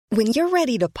When you're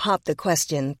ready to pop the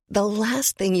question, the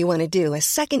last thing you want to do is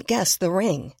second-guess the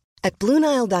ring. At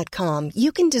BlueNile.com,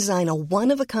 you can design a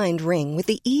one-of-a-kind ring with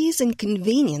the ease and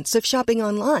convenience of shopping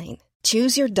online.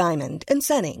 Choose your diamond and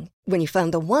setting. When you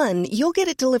find the one, you'll get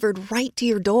it delivered right to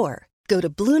your door. Go to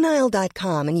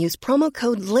BlueNile.com and use promo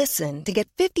code LISTEN to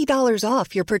get $50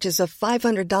 off your purchase of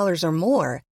 $500 or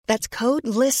more. That's code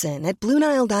LISTEN at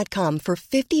BlueNile.com for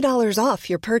 $50 off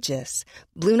your purchase.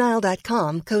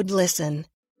 BlueNile.com, code LISTEN.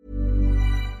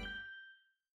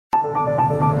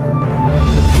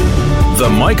 The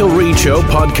Michael Reade Show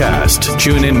podcast.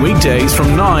 Tune in weekdays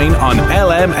from 9 on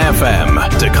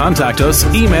LMFM. To contact us,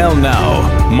 email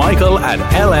now,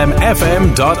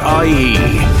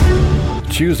 michael@lmfm.ie.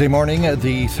 Tuesday morning,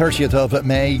 the 30th of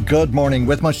May. Good morning.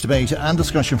 With much debate and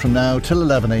discussion from now till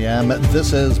 11 a.m.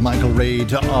 This is Michael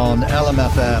Reade on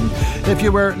LMFM. If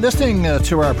you were listening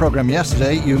to our programme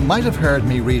yesterday, you might have heard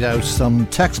me read out some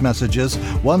text messages.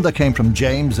 One that came from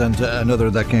James and another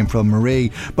that came from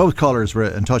Marie. Both callers were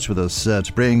in touch with us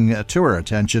to bring to our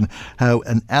attention how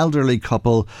an elderly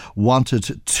couple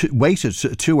waited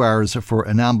 2 hours for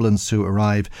an ambulance to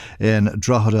arrive in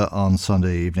Drogheda on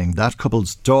Sunday evening. That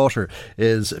couple's daughter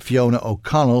is Fiona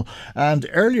O'Connell, and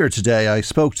earlier today I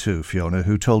spoke to Fiona,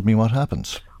 who told me what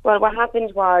happened. Well, what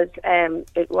happened was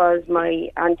it was my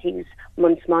auntie's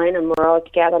month's mine, and we're all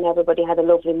together and everybody had a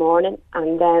lovely morning,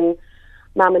 and then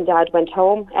Mum and Dad went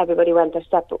home. Everybody went their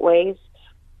separate ways,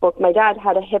 but my dad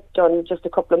had a hip done just a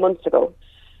couple of months ago,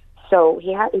 so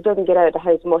he doesn't get out of the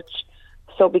house much.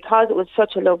 So because it was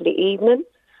such a lovely evening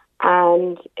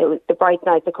and it was the bright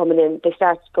nights are coming in, they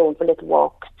started going for little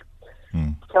walks.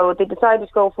 So they decided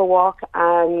to go for a walk,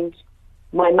 and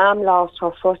my mum lost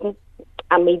her footing,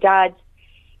 and my dad,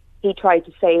 he tried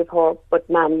to save her, but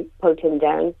Mum pulled him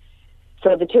down.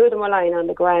 So the two of them were lying on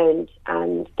the ground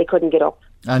and they couldn't get up.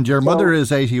 And your mother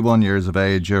is 81 years of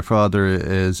age, your father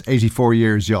is 84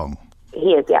 years young.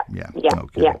 He is, yeah.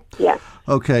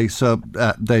 Okay, so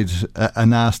they'd a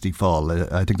nasty fall.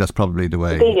 I think that's probably the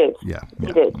way. They did. Yeah.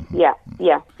 They did. Yeah.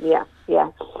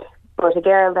 But a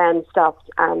girl then stopped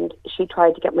and she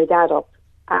tried to get my dad up,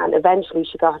 and eventually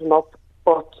she got him up,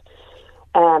 but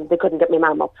they couldn't get my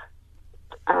mum up.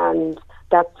 And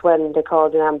that's when they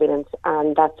called an ambulance,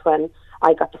 and that's when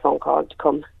I got the phone call to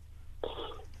come.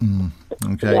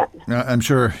 Okay. Yeah. I'm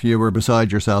sure you were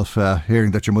beside yourself hearing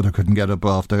that your mother couldn't get up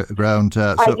off the ground.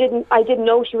 I didn't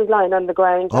know she was lying on the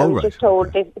ground. I was just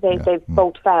told they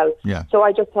both fell. Yeah. So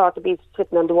I just thought they'd be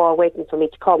sitting on the wall waiting for me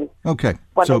to come. Okay.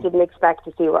 But I didn't expect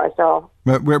to see what I saw.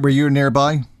 Were you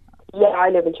nearby? Yeah, I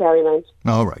live in Cherrymount.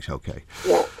 Oh, right. Okay.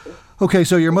 Yeah. Okay,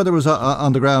 so your mother was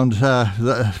on the ground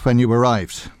when you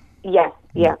arrived? Yeah,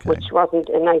 okay. Which wasn't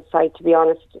a nice sight, to be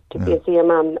honest, to see a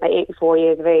mum at 84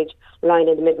 years of age lying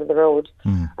in the middle of the road.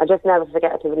 I'll just never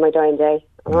forget it. It was my dying day.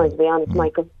 I'm going to be honest,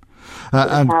 Michael.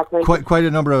 And quite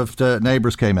a number of the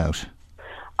neighbours came out.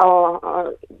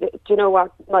 Do you know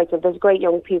what, Michael? There's great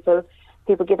young people.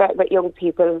 People give out about young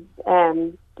people.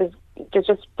 There's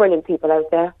just brilliant people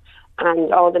out there.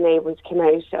 And all the neighbours came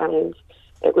out, and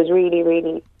it was really,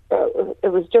 really,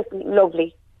 it was just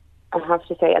lovely, I have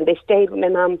to say. And they stayed with my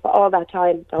mum for all that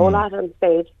time. The whole lot of them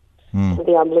stayed until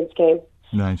the ambulance came.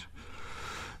 Right.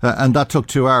 And that took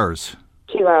 2 hours?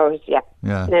 2 hours, yeah.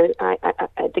 Now,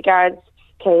 the guards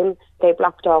came, they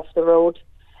blocked off the road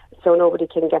so nobody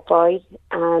can get by.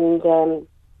 And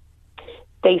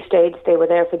they stayed. They were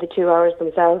there for the 2 hours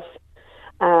themselves.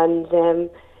 And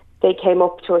they came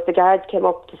up to us. The guards came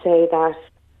up to say that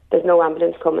there's no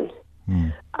ambulance coming.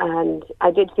 And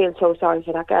I did feel so sorry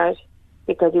for that guard,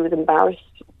 because he was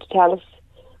embarrassed to tell us.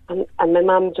 And my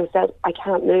mum just said, I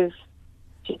can't move.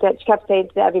 She kept saying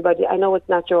to everybody, I know it's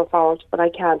not your fault, but I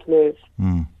can't move.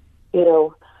 You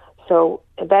know. So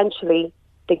eventually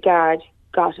the guard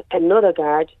got another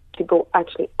guard to go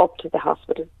actually up to the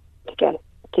hospital to get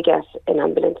an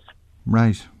ambulance.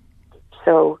 Right.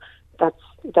 So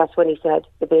that's when he said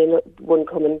there'll be one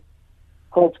coming,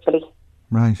 hopefully.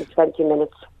 Right. In 20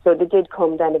 minutes. So they did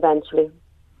come then eventually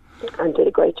and did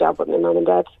a great job with my mum and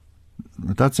dad.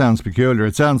 That sounds peculiar.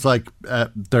 It sounds like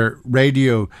their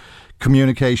radio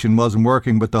communication wasn't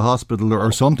working with the hospital,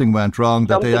 or something went wrong,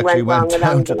 that they actually went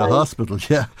down to the hospital.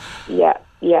 Yeah.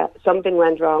 Something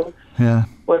went wrong. Yeah.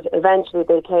 But eventually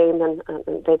they came and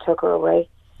they took her away.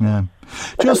 Yeah.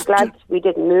 But I'm glad we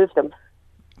didn't move them.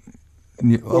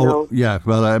 Yeah,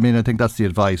 well, I mean, I think that's the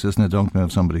advice, isn't it? Don't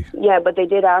move somebody. Yeah, but they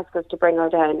did ask us to bring her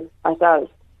down ourselves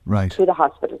to the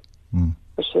hospital.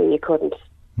 For sure, you couldn't.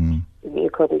 You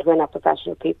couldn't. We're not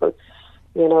professional people,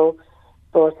 you know.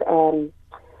 But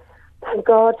thank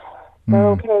God they're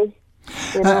okay.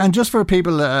 You know? And just for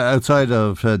people outside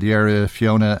of the area,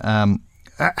 Fiona,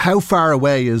 How far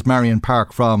away is Marion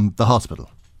Park from the hospital?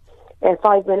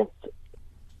 5 minutes.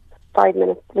 5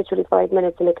 minutes, literally 5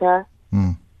 minutes in a car.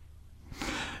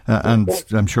 And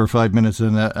I'm sure 5 minutes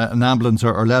in an ambulance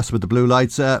or less with the blue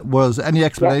lights. Was any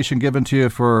explanation given to you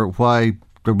for why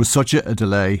there was such a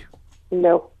delay?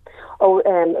 No.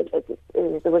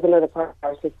 There was another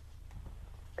priority.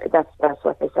 That's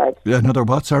what they said. Another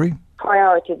what, sorry?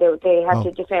 Priority. They had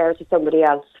to defer to somebody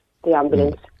else, the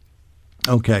ambulance.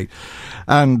 Okay.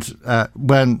 And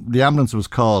when the ambulance was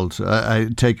called, I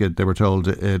take it they were told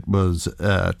it was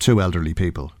 2 elderly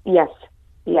people? Yes,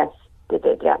 they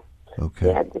did, yeah. Okay.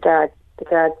 Yeah, the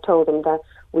guard told them that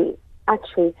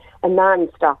a man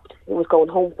stopped. He was going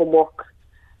home from work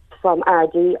from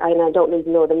RD, and I don't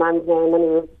even know the man's name, and he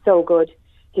was so good.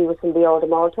 He was from the Old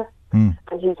Malta. And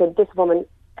he said, this woman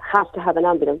has to have an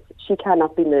ambulance. She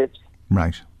cannot be moved.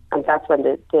 Right. And that's when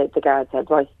the guard said,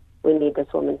 right, we need this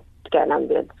woman to get an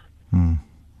ambulance.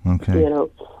 Okay. You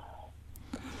know.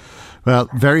 Well,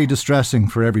 very distressing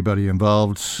for everybody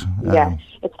involved. Yeah,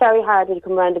 it's very hard when you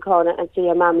come around the corner and see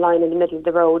your mum lying in the middle of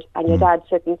the road and your dad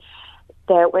sitting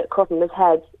there with a cuff on his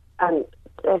head, and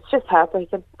it's just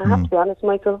heartbreaking. I have to be honest,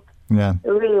 Michael. Yeah. It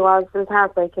really was. It was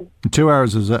heartbreaking. 2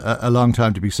 hours is a long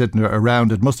time to be sitting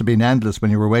around. It must have been endless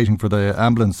when you were waiting for the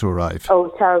ambulance to arrive.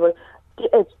 Oh, terrible.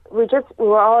 We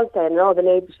were all saying, and all the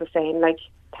neighbours were saying, like,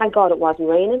 thank God it wasn't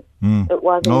raining. It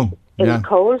wasn't. It was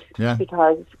cold. Yeah.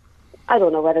 Because I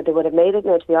don't know whether they would have made it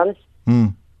now, to be honest.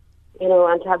 You know,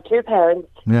 and to have 2 parents.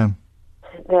 Yeah.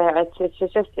 There,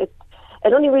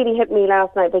 it only really hit me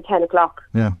last night by 10 o'clock.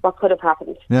 Yeah. What could have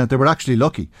happened? Yeah, they were actually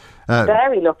lucky.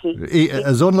 Very lucky.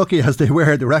 As unlucky as they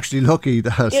were actually lucky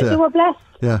that... they were blessed.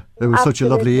 Yeah, it was such a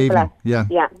lovely evening. Yeah,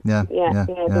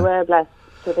 they were blessed.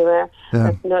 So they were.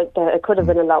 It could have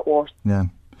been a lot worse. Yeah.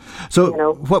 So, you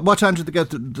know, what time did they get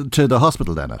to the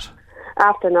hospital then at?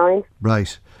 After 9.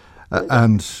 Right.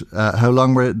 And how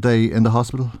long were they in the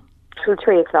hospital? Till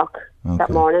 3 o'clock that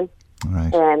morning.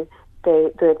 Right.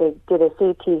 They did a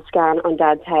CT scan on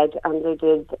Dad's head, and they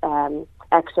did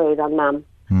X-rays on Mum.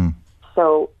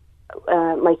 So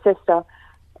my sister,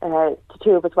 the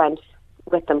 2 of us went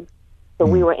with them. So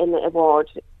we were in the ward,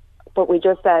 but we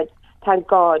just said, thank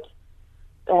God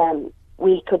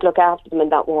we could look after them in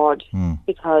that ward,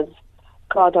 because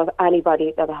God of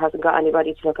anybody that hasn't got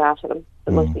anybody to look after them.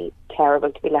 It must be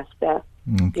terrible to be left there.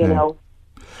 Okay. You know,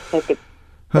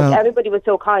 everybody was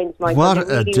so kind, Michael. What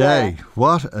a day!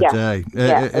 What a day!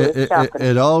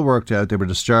 It all worked out. They were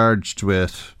discharged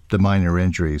with the minor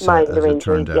injuries, as it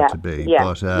turned out to be.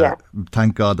 But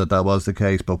thank God that was the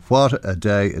case. But what a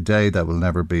day that will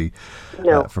never be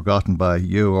forgotten by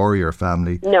you or your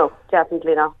family. No,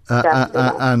 definitely not.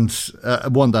 And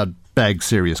one that begs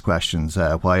serious questions: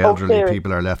 why elderly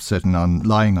people are left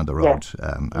lying on the road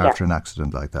after an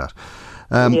accident like that.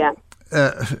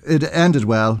 It ended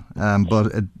well,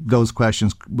 but those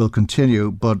questions will continue.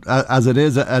 But as it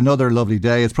is another lovely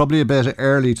day, it's probably a bit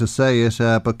early to say it,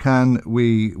 but can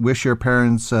we wish your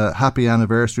parents a happy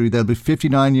anniversary? They'll be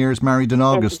 59 years married in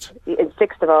August.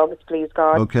 6th of August, please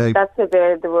God. Okay. That's what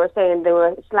they were saying. They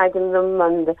were slagging them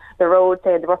on the road,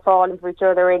 saying they were falling for each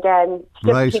other again,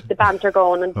 just to keep the banter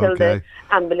going until the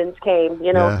ambulance came,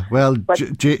 you know. Yeah. Well,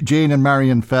 Jean and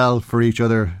Marion fell for each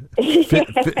other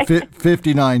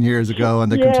 59 years ago,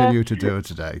 and they continue to do it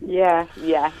today. Yeah.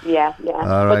 All right.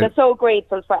 But they're so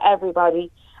grateful for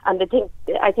everybody, and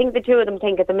I think the 2 of them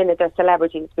think at the minute they're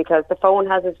celebrities, because the phone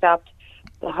hasn't stopped,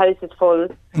 the house is full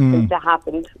since that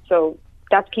happened, so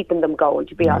that's keeping them going,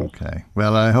 to be honest. Okay.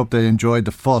 Well, I hope they enjoyed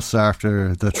the fuss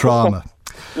after the trauma.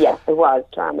 Yes, it was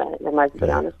trauma, I might be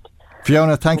honest.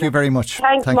 Fiona, thank you very much.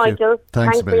 Thanks, Michael.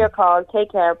 Thanks for your call.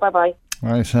 Take care. Bye-bye.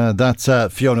 Right, that's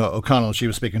Fiona O'Connell. She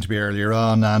was speaking to me earlier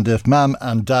on, and if Mum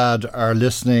and Dad are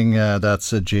listening,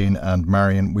 that's Jean and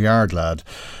Marion, we are glad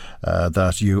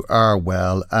that you are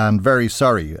well, and very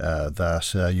sorry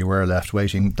that you were left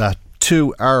waiting that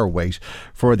 2-hour wait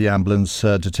for the ambulance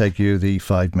to take you the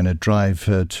 5-minute drive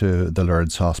to the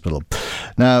Lourdes Hospital.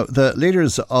 Now, the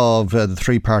leaders of the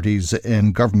 3 parties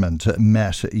in government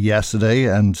met yesterday,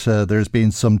 and there's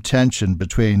been some tension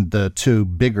between the 2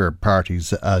 bigger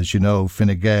parties. As you know,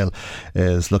 Fine Gael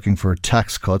is looking for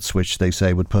tax cuts, which they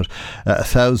say would put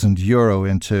 €1,000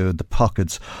 into the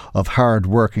pockets of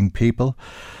hard-working people.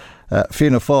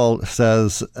 Fianna Fáil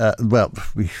says,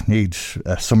 we need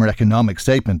a summer economic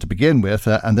statement to begin with,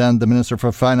 and then the Minister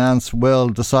for Finance will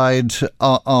decide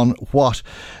on what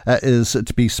is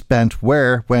to be spent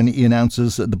where when he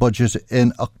announces the budget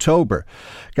in October.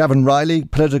 Gavin Riley,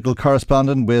 political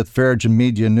correspondent with Virgin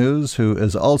Media News, who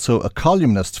is also a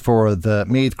columnist for the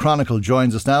Meath Chronicle,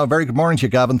 joins us now. Very good morning to you,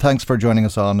 Gavin. Thanks for joining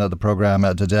us on the programme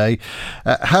today.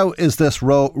 How is this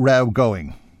row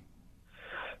going?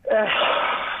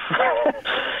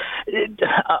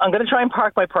 I'm going to try and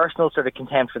park my personal sort of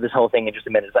contempt for this whole thing in just a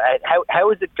minute.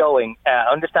 How is it going? I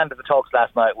understand that the talks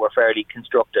last night were fairly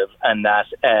constructive, and that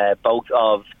both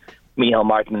of Micheál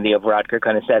Martin and Leo Varadkar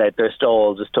kind of set out their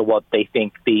stalls as to what they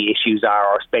think the issues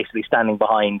are, or basically standing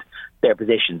behind their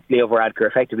positions. Leo Varadkar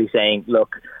effectively saying,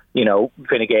 look, you know,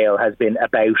 Fine Gael has been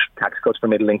about tax cuts for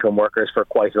middle income workers for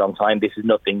quite a long time. This is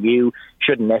nothing new.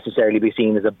 Shouldn't necessarily be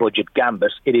seen as a budget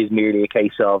gambit. It is merely a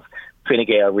case of Fine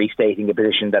Gael restating a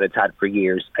position that it's had for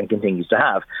years and continues to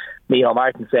have. Micheál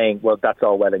Martin saying, well, that's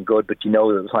all well and good, but you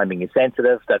know that the timing is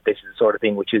sensitive, that this is the sort of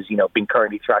thing which is, you know, being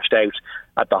currently thrashed out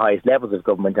at the highest levels of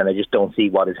government, and I just don't see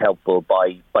what is helpful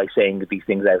by saying these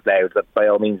things out loud, that by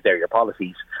all means they're your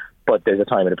policies, but there's a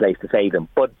time and a place to say them.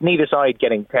 But neither side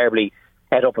getting terribly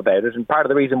head up about it, and part of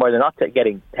the reason why they're not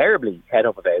getting terribly head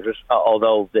up about it,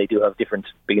 although they do have different,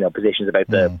 you know, positions about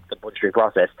the budgetary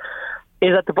process,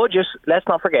 is that the budget, let's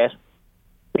not forget,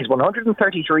 is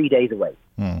 133 days away.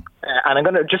 And I'm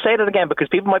going to just say that again because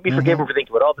people might be forgiven for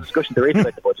thinking, with all the discussion there is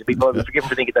about the budget, people might be forgiven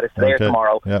for thinking that it's there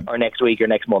tomorrow or next week or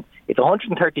next month. It's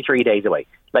 133 days away.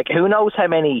 Like, who knows how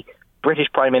many British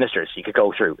Prime Ministers you could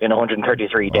go through in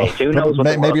 133 days. Who knows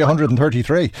what maybe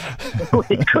 133.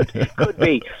 It could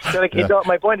be. So, like,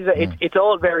 my point is that it's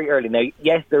all very early. Now,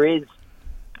 yes, there is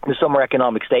the summer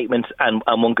economic statement, and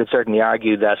one could certainly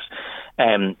argue that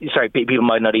people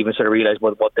might not even sort of realise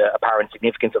what the apparent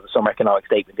significance of the summer economic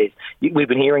statement is. We've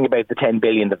been hearing about the 10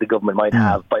 billion that the government might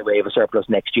have by way of a surplus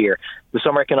next year. The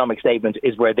summer economic statement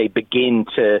is where they begin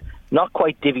to not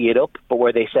quite divvy it up, but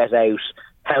where they set out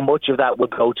how much of that will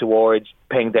go towards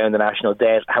paying down the national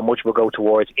debt, how much will go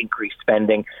towards increased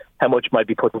spending, how much might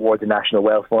be put towards the National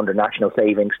Wealth Fund or national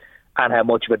savings, and how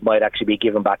much of it might actually be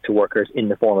given back to workers in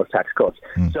the form of tax cuts.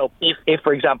 So if,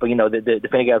 for example, you know, the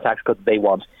Fine Gael tax cut that they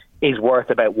want is worth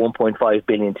about 1.5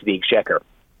 billion to the Exchequer.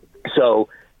 So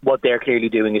what they're clearly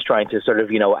doing is trying to sort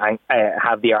of, you know,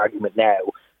 have the argument now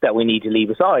that we need to leave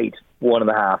aside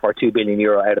 1.5 or 2 billion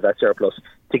euro out of that surplus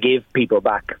to give people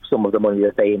back some of the money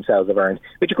that they themselves have earned,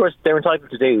 which of course they're entitled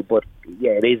to do. But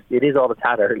yeah, it is all a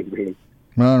tad early, really.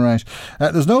 All right.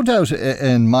 There's no doubt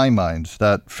in my mind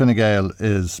that Fine Gael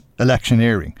is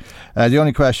electioneering. The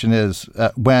only question is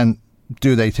when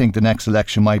do they think the next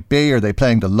election might be? Are they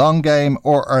playing the long game,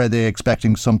 or are they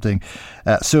expecting something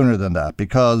sooner than that?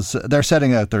 Because they're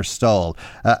setting out their stall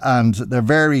and they're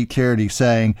very clearly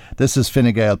saying this is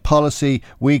Fine Gael policy.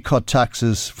 We cut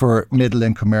taxes for middle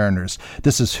income earners.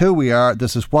 This is who we are.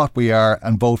 This is what we are,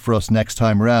 and vote for us next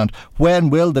time around. When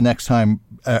will the next time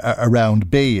around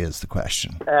be is the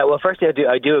question. Well, firstly,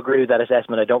 I do agree with that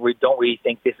assessment. I don't really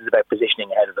think this is about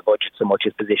positioning ahead of the budget so much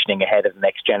as positioning ahead of the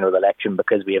next general election,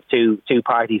 because we have two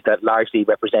parties that largely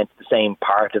represent the same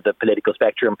part of the political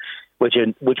spectrum, which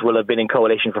will have been in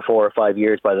coalition for 4 or 5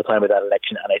 years by the time of that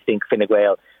election. And I think Fine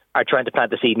Gael are trying to plant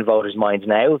the seed in voters' minds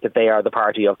now that they are the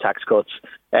party of tax cuts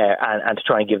and to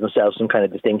try and give themselves some kind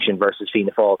of distinction versus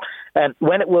Fianna Fáil.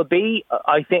 When it will be,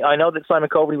 I know that Simon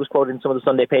Coveney was quoted in some of the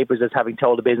Sunday papers as having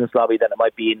told the business lobby that it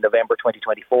might be in November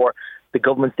 2024. The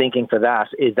government's thinking for that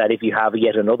is that if you have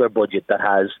yet another budget that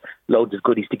has loads of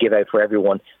goodies to give out for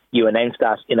everyone, you announce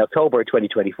that in October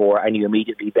 2024 and you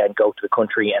immediately then go to the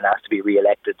country and ask to be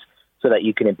re-elected so that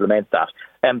you can implement that.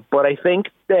 But I think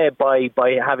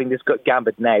by having this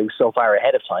gambit now so far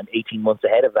ahead of time, 18 months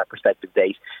ahead of that prospective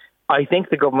date, I think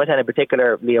the government, and in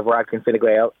particular Leo Varadkar and Fine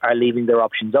Gael, are leaving their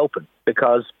options open,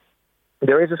 because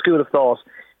there is a school of thought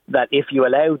that if you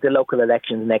allow the local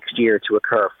elections next year to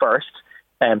occur first,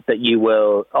 that you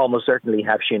will almost certainly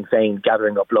have Sinn Féin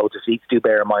gathering up loads of seats. Do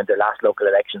bear in mind their last local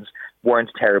elections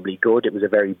weren't terribly good. It was a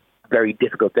very, very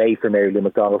difficult day for Mary Lou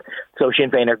McDonald. So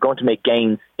Sinn Féin are going to make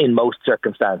gains in most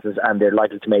circumstances, and they're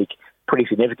likely to make pretty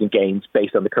significant gains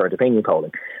based on the current opinion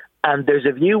polling. And there's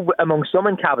a view among some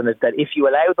in Cabinet that if you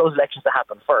allow those elections to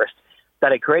happen first,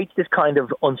 that it creates this kind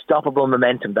of unstoppable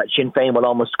momentum that Sinn Féin will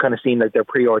almost kind of seem like they're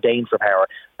preordained for power,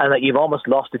 and that you've almost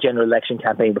lost the general election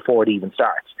campaign before it even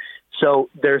starts. So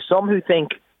there's some who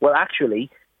think, well,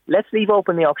 actually, let's leave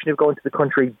open the option of going to the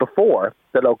country before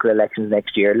the local elections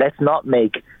next year. Let's not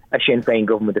make a Sinn Féin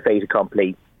government a fait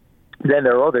accompli. Then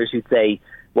there are others who'd say,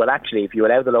 well, actually, if you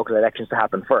allow the local elections to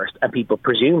happen first and people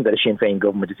presume that a Sinn Féin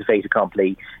government is a fait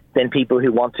accompli, then people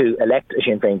who want to elect a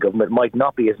Sinn Féin government might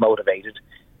not be as motivated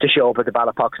to show up at the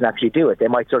ballot box and actually do it. They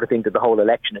might sort of think that the whole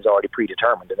election is already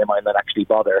predetermined and they might not actually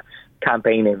bother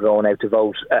campaigning and going out to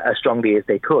vote as strongly as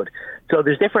they could. So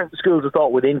there's different schools of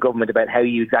thought within government about how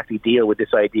you exactly deal with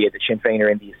this idea that Sinn Féin are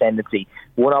in the ascendancy.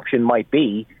 One option might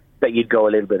be that you'd go a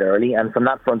little bit early, and from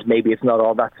that front, maybe it's not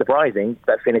all that surprising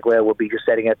that Fine Gael will be just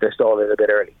setting out their stall a little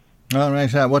bit early. All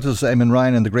right. What does Eamon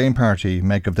Ryan and the Green Party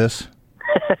make of this?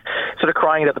 Sort of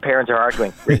crying that the parents are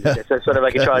arguing. Really. Yeah. It's sort of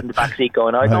like a child in the back seat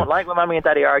going, I don't like when Mommy and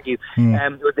Daddy argue.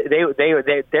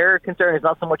 Their concern is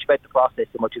not so much about the process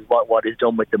so much as what is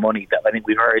done with the money. That I think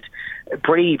we've heard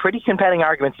pretty compelling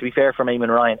arguments, to be fair, from Eamon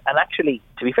Ryan, and actually,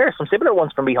 to be fair, some similar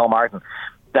ones from Micheál Martin.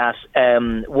 That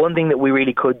one thing that we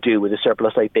really could do with a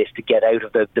surplus like this to get out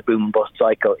of the boom and bust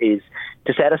cycle is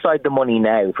to set aside the money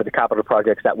now for the capital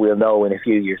projects that we'll know in a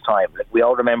few years' time. Like, we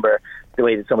all remember the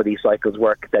way that some of these cycles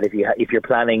work, that if you're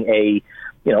planning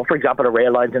for example, a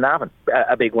rail line to Navan,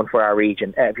 a big one for our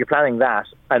region, if you're planning that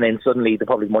and then suddenly the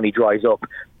public money dries up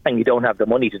and you don't have the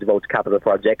money to devote to capital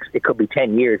projects, it could be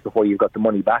 10 years before you've got the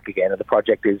money back again and the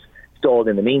project is stalled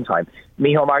in the meantime.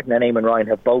 Micheál Martin and Eamon Ryan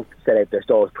have both set out their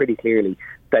stalls pretty clearly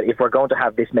that if we're going to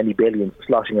have this many billions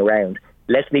sloshing around,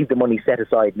 let's leave the money set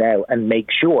aside now and make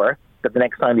sure that the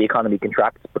next time the economy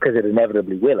contracts, because it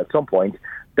inevitably will at some point,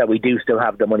 that we do still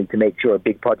have the money to make sure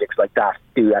big projects like that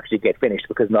do actually get finished,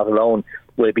 because not alone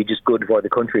will it be just good for the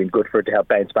country and good for it to help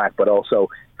bounce back, but also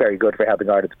very good for helping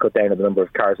Ireland to cut down on the number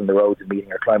of cars on the roads and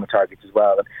meeting our climate targets as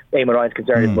well. And Eamon Ryan's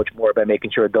concern is much more about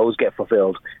making sure those get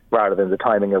fulfilled rather than the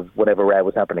timing of whatever row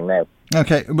was happening now.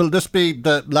 OK, will this be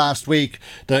the last week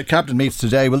the Cabinet meets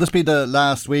today? Will this be the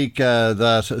last week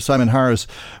that Simon Harris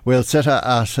will sit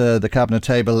at the Cabinet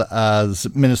table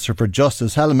as Minister for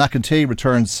Justice? Helen McEntee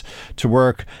returns to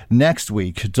work next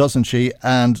week, doesn't she?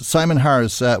 And Simon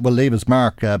Harris will leave his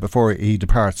mark before he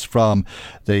departs from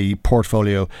the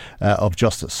portfolio of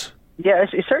justice. Yeah,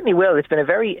 it certainly will. It's been a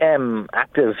very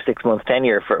active 6-month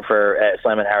tenure for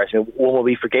Simon Harris. I mean, one will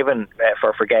be forgiven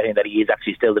for forgetting that he is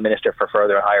actually still the Minister for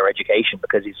Further and Higher Education,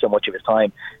 because so much of his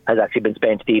time has actually been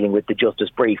spent dealing with the Justice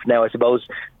Brief. Now, I suppose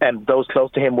those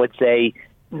close to him would say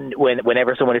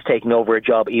whenever someone is taking over a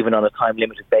job, even on a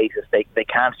time-limited basis, they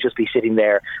can't just be sitting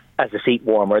there as a seat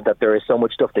warmer, that there is so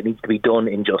much stuff that needs to be done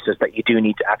in justice that you do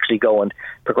need to actually go and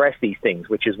progress these things,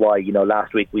 which is why,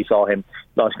 last week we saw him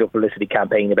launching a publicity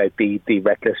campaign about the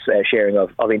reckless sharing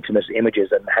of intimate images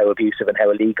and how abusive and how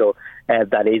illegal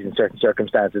that is in certain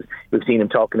circumstances. We've seen him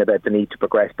talking about the need to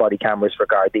progress body cameras for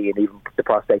Gardaí and even the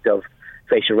prospect of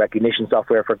facial recognition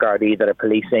software for Gardaí that are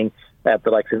policing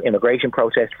the likes of immigration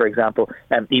protests, for example.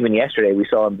 Even yesterday we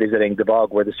saw him visiting the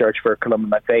bog where the search for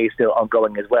Columba McVeigh is still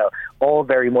ongoing as well. All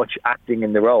very much acting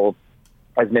in the role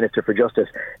as Minister for Justice.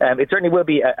 It certainly will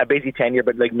be a busy tenure,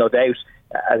 but no doubt,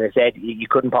 as I said, you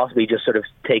couldn't possibly just sort of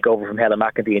take over from Helen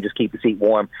McEntee and just keep the seat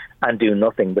warm and do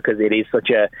nothing, because it is such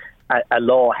a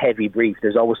law-heavy brief.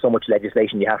 There's always so much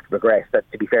legislation you have to progress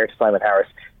that, to be fair to Simon Harris,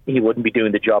 he wouldn't be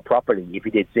doing the job properly if he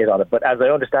did sit on it. But as I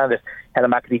understand it, Helen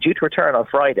McEntee due to return on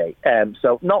Friday.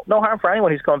 So no harm for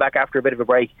anyone who's coming back after a bit of a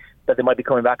break, that they might be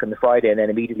coming back on the Friday and then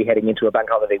immediately heading into a bank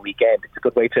holiday weekend. It's a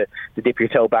good way to dip your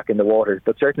toe back in the waters.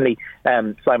 But certainly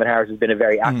Simon Harris has been a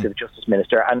very active Justice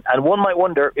Minister. And one might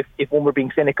wonder, if one were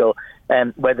being cynical,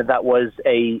 whether that was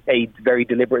a very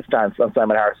deliberate stance on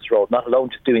Simon Harris's role, not alone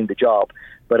just doing the job,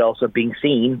 but also being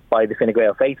seen by the Fine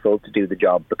Gael faithful to do the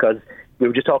job. Because we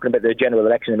were just talking about the general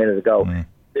election a minute ago.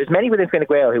 There's many within Fine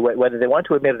Gael who, whether they want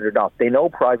to admit it or not, they know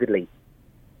privately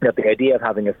that the idea of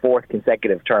having a fourth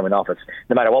consecutive term in office,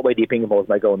 no matter what way the opinion polls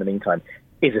might go in the meantime,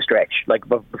 is a stretch. Like,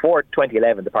 before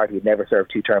 2011, the party had never served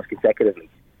 2 terms consecutively.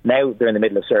 Now they're in the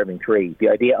middle of serving 3. The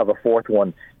idea of a fourth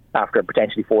one after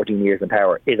potentially 14 years in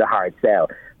power is a hard sell.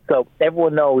 So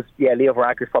everyone knows, Leo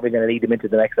Varadkar is probably going to lead them into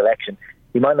the next election.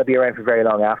 He might not be around for very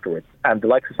long afterwards. And the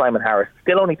likes of Simon Harris,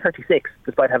 still only 36,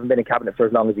 despite having been in Cabinet for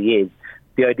as long as he is,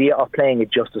 the idea of playing a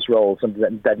justice role,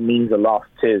 something that means a lot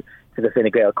to the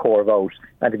Fine Gael core vote,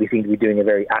 and to be seen to be doing a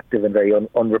very active and very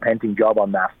unrepenting job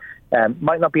on that,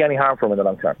 might not be any harm for him in the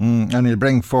long term. And he'll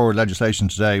bring forward legislation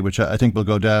today, which I think will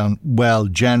go down well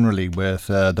generally with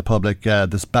the public,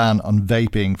 this ban on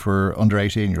vaping for under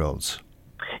 18-year-olds.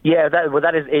 Yeah,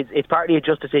 that is, it's partly a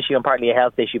justice issue and partly a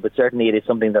health issue, but certainly it is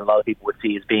something that a lot of people would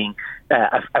see as being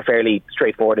a fairly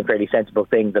straightforward and fairly sensible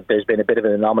thing, that there's been a bit of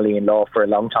an anomaly in law for a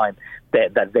long time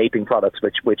that vaping products,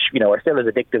 which are still as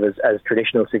addictive as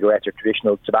traditional cigarettes or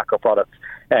traditional tobacco products,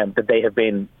 that they have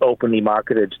been openly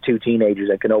marketed to teenagers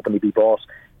and can openly be bought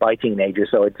by teenagers.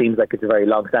 So it seems like it's a very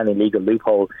long-standing legal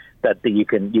loophole that you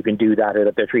can do that, or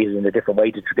that they're treated in a different way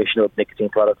to traditional nicotine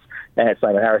products.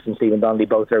 Simon Harris and Stephen Donnelly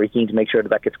both very keen to make sure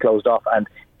that gets closed off, and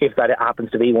if that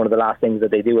happens to be one of the last things that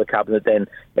they do at Cabinet, then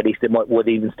at least it would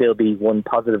even still be one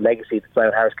positive legacy that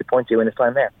Simon Harris could point to in his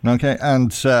time there. Okay, and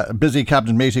busy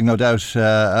Cabinet meeting, no doubt,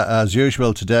 as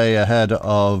usual today ahead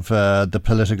of the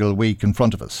political week in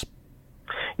front of us.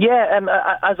 Yeah,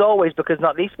 as always, because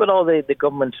not least with all the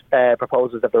government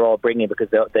proposals that they're all bringing, because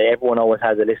everyone always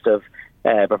has a list of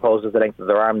proposals the length of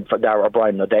their arm. Darragh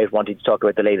O'Brien, no doubt, wanting to talk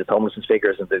about the latest homelessness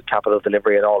figures and the capital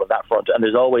delivery and all of that front. And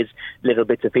there's always little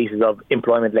bits and pieces of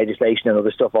employment legislation and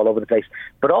other stuff all over the place.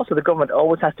 But also the government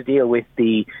always has to deal with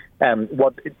decide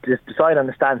on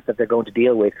the stance that they're going to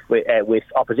deal with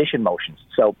opposition motions.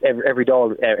 So every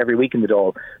week in the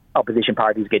Dáil, opposition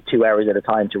parties get 2 hours at a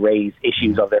time to raise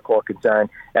issues of their core concern.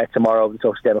 Tomorrow, the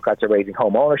Social Democrats are raising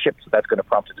home ownership, so that's going to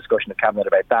prompt a discussion in Cabinet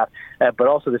about that. But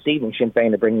also this evening, Sinn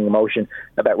Féin are bringing a motion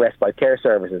about respite care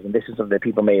services, and this is something that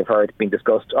people may have heard being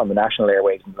discussed on the national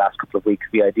airwaves in the last couple of weeks,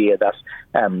 the idea that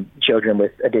children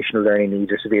with additional learning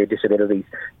needs or severe disabilities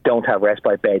don't have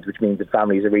respite beds, which means that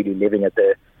families are really living at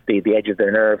the edge of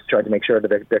their nerves, trying to make sure that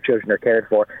their children are cared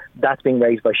for. That's being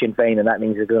raised by Sinn Féin, and that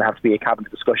means there's going to have to be a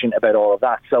cabinet discussion about all of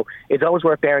that. So it's always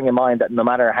worth bearing in mind that no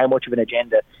matter how much of an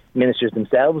agenda ministers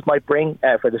themselves might bring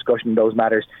for discussion in those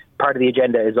matters, part of the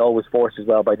agenda is always forced as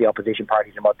well by the opposition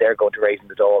parties and what they're going to raise in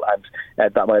the Dáil,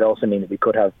 and that might also mean that we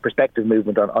could have prospective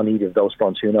movement on either of those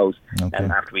fronts. Who knows? Okay.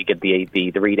 After we get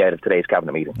the readout of today's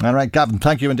cabinet meeting. All right, Gavin,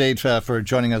 thank you indeed for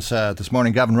joining us this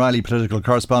morning. Gavin Riley, political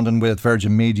correspondent with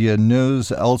Virgin Media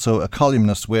News, also a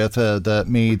columnist with the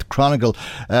Meath Chronicle.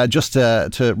 Just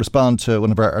to respond to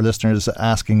one of our listeners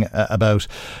asking about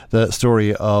the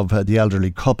story of the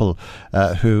elderly couple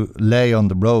who lay on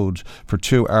the road for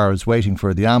 2 hours waiting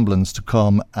for the ambulance to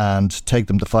come and take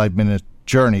them the 5-minute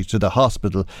journey to the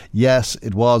hospital. Yes,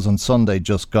 it was on Sunday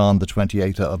just gone, the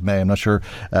 28th of May. I'm not sure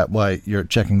why you're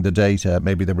checking the date.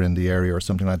 Maybe they were in the area or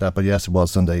something like that. But yes, it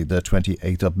was Sunday, the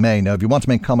 28th of May. Now, if you want to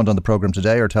make comment on the programme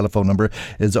today, our telephone number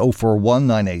is 041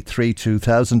 983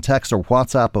 2000. Text or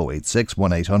WhatsApp 086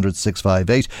 1800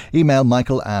 658. Email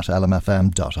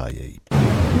michael@lmfm.ie.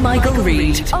 Michael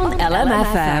Reade on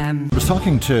LMFM. I was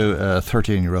talking to a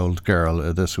 13-year-old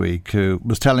girl this week who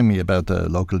was telling me about the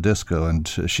local disco, and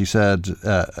she said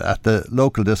at the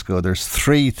local disco there's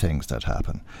 3 things that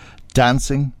happen: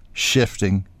 dancing,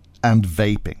 shifting and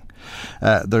vaping.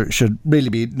 There should really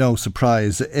be no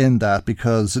surprise in that,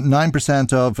 because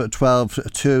 9% of 12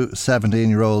 to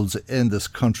 17-year-olds in this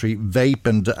country vape,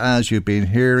 and as you've been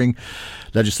hearing,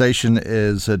 legislation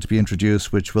is to be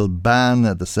introduced which will ban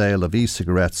the sale of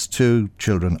e-cigarettes to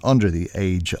children under the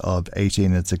age of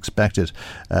 18. It's expected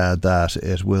that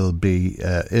it will be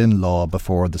in law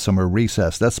before the summer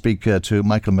recess. Let's speak to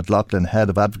Michael McLaughlin, Head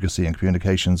of Advocacy and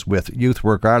Communications with Youth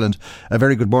Work Ireland. A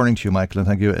very good morning to you, Michael, and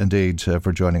thank you indeed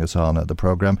for joining us on the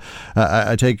programme.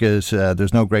 I take it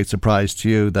there's no great surprise to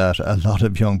you that a lot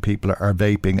of young people are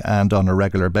vaping, and on a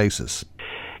regular basis.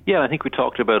 Yeah, I think we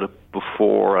talked about it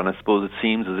before, and I suppose it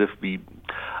seems as if we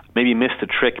maybe missed a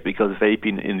trick, because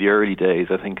vaping in the early days,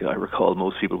 I think I recall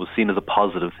most people, was seen as a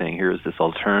positive thing. Here's this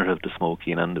alternative to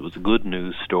smoking, and it was a good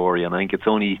news story. And I think it's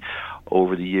only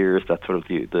over the years that sort of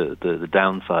the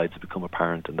downsides have become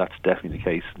apparent, and that's definitely the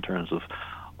case in terms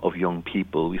of young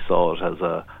people. We saw it as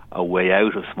a way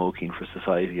out of smoking for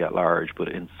society at large, but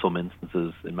in some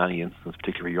instances, in many instances,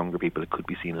 particularly for younger people, it could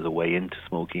be seen as a way into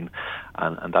smoking,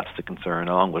 and that's the concern,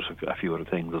 along with a few other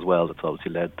things as well, that's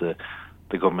obviously led the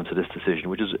government to this decision,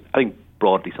 which is, I think,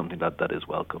 broadly something that is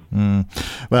welcome.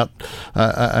 Well,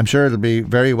 I'm sure it'll be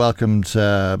very welcomed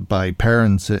by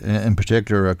parents in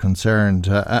particular are concerned,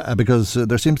 because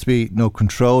there seems to be no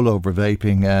control over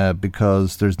vaping,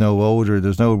 because there's no odour,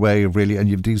 there's no way of really, and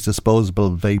you've these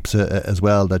disposable vapes as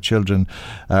well that children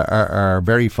are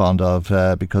very fond of,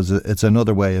 because it's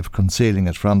another way of concealing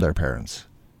it from their parents.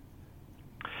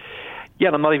 Yeah,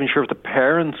 and I'm not even sure if the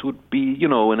parents would be,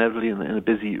 inevitably in a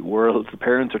busy world, the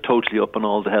parents are totally up on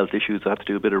all the health issues. I have to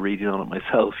do a bit of reading on it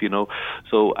myself,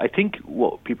 So I think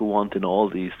what people want in all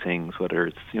these things, whether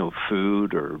it's,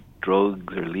 food or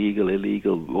drugs or legal,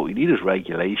 illegal, what we need is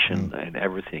regulation in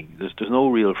everything. There's no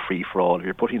real free-for-all. If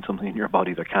you're putting something in your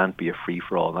body, there can't be a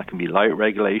free-for-all. That can be light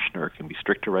regulation or it can be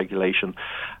stricter regulation.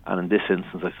 And in this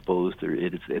instance, I suppose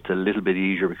it's a little bit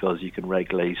easier because you can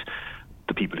regulate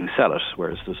the people who sell it,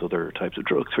 whereas there's other types of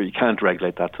drugs where you can't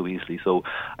regulate that so easily. So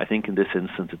I think in this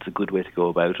instance it's a good way to go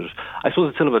about it. I suppose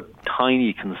it's still of a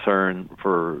tiny concern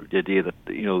for the idea that,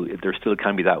 there still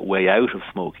can be that way out of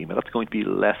smoking, but that's going to be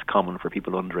less common for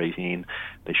people under 18.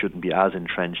 They shouldn't be as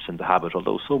entrenched in the habit,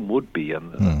 although some would be,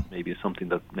 and maybe it's something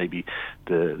that maybe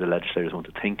the legislators want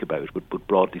to think about. But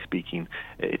broadly speaking,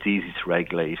 it's easy to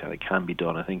regulate and it can be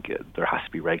done. I think there has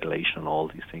to be regulation on all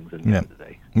these things at the end of the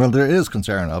day. Well, there is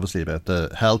concern, obviously, about the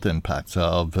health impacts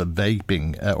of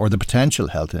vaping, or the potential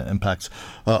health impacts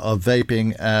of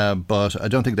vaping, but I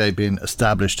don't think they've been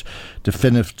established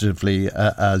definitively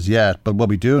as yet. But what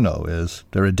we do know is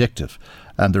they're addictive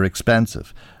and they're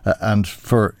expensive. And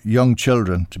for young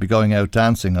children to be going out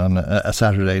dancing on a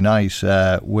Saturday night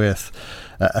with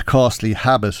a costly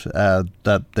habit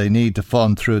that they need to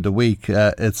fund through the week,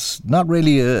 it's not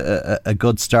really a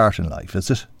good start in life, is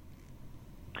it?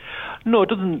 No, it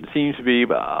doesn't seem to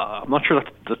be. I'm not sure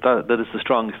that is the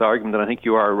strongest argument, and I think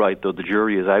you are right, though the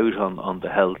jury is out on the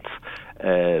health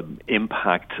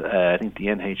impact. I think the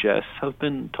NHS have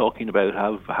been talking about,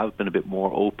 have been a bit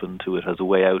more open to it as a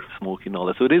way out of smoking and all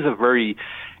that. So it is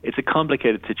it's a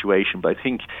complicated situation, but I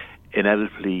think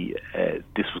inevitably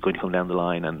this was going to come down the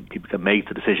line, and people can make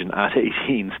the decision at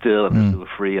 18 still, and they're still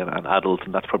free and adults,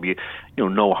 and that's probably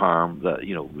no harm that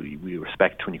we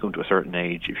respect when you come to a certain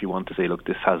age. If you want to say, look,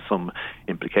 this has some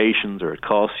implications or it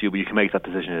costs you, but you can make that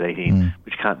decision at 18,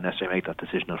 but you can't necessarily make that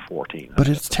decision at 14. But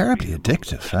it's terribly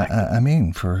addictive. I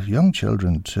mean, for young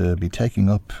children to be taking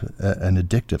up an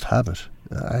addictive habit,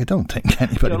 I don't think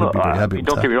anybody would be very happy with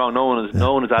that. Don't get me wrong, no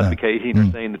one is advocating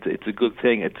or saying it's a good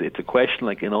thing. It's a question,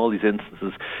 like in all these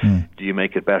instances, do you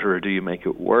make it better or do you make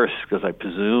it worse? Because I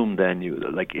presume then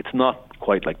it's not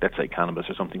quite like, let's say, cannabis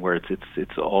or something where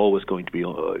it's always going to be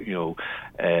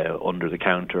under the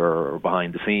counter or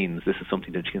behind the scenes. This is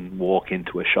something that you can walk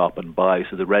into a shop and buy.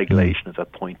 So the regulation is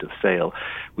at point of sale,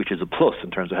 which is a plus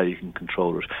in terms of how you can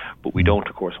control it. But we don't,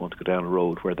 of course, want to go down a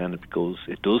road where then it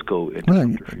does go into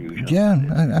subterfuge. Yeah,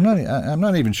 I'm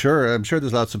not even sure. I'm sure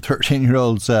there's lots of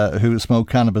 13-year-olds who smoke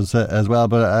cannabis as well.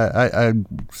 But I,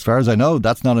 as far as I know,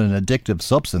 that's not an addictive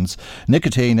substance.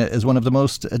 Nicotine is one of the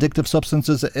most addictive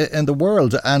substances in the world.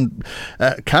 And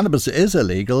cannabis is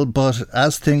illegal, but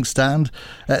as things stand,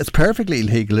 it's perfectly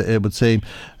legal, it would seem,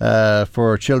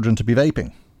 for children to be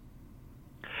vaping.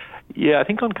 Yeah, I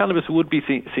think on cannabis it would be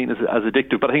seen as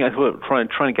addictive, but I think what I'm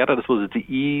trying to get at, I suppose, is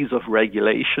the ease of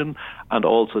regulation and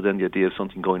also then the idea of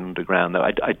something going underground. Now,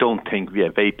 I don't think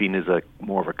vaping is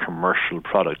more of a commercial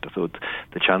product, so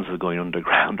the chances of going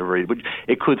underground are very, but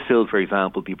it could still, for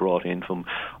example, be brought in from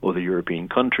other European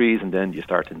countries, and then you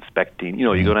start inspecting,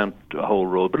 you go down a whole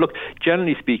road. But look,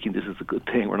 generally speaking, this is a good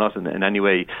thing. We're not in any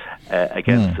way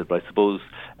against it, but I suppose...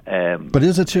 but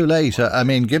is it too late? I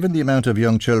mean, given the amount of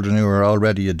young children who are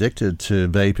already addicted to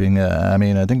vaping,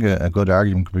 I think a good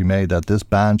argument could be made that this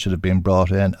ban should have been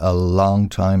brought in a long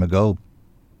time ago.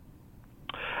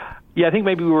 Yeah, I think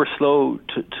maybe we were slow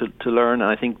to learn,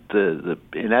 and I think the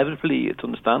inevitably it's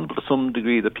understandable to some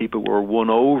degree that people were won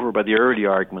over by the early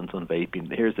arguments on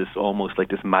vaping. Here's this almost like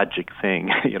this magic thing,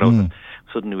 that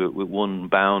suddenly with one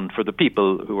bound for the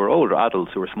people who were older,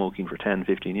 adults who were smoking for 10,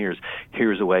 15 years,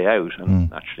 here's a way out. And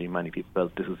naturally many people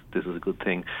felt this is a good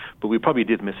thing. But we probably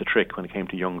did miss a trick when it came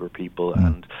to younger people,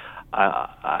 and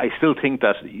I still think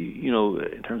that,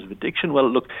 in terms of addiction, well,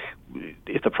 look,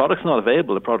 if the product's not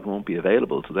available, the product won't be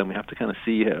available. So then we have to kind of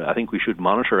see. I think we should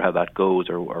monitor how that goes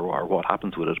or what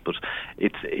happens with it. But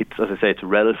it's as I say, it's a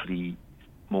relatively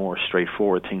more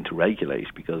straightforward thing to regulate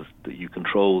because you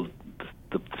control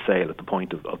the sale at the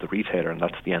point of the retailer, and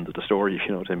that's the end of the story, if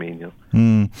you know what I mean.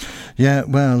 Yeah,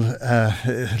 well,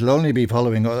 it'll only be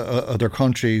following other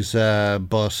countries,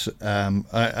 but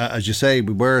as you say,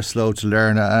 we were slow to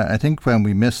learn. I think when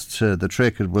we missed the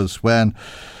trick, it was when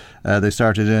they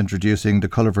started introducing the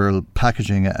colourful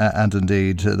packaging and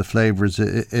indeed the flavours.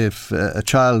 If a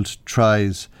child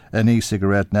tries an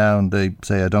e-cigarette now and they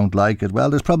say, I don't like it, well,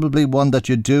 there's probably one that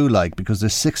you do like because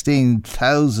there's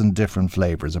 16,000 different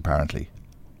flavours apparently.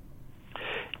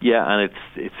 Yeah, and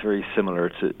it's very similar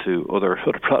to other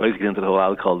products. Get into the whole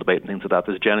alcohol debate and things like that.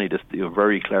 There's generally just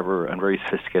very clever and very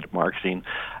sophisticated marketing,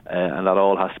 and that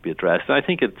all has to be addressed. And I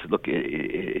think it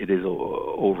is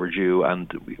overdue,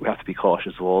 and we have to be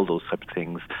cautious of all those type of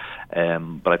things.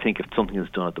 But I think if something is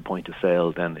done at the point of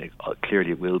sale, then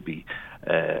clearly it will be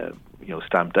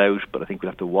stamped out. But I think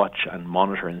we'll have to watch and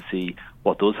monitor and see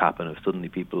what does happen if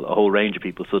suddenly a whole range of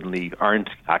people suddenly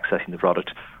aren't accessing the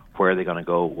product, where are they going to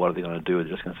go? What are they going to do? Are they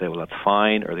just going to say, well, that's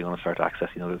fine? Or are they going to start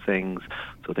accessing other things?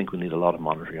 So I think we need a lot of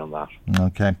monitoring on that.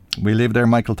 Okay. We leave it there,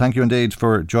 Michael. Thank you indeed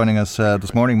for joining us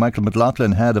this morning. Michael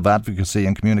McLaughlin, Head of Advocacy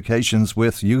and Communications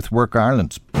with Youth Work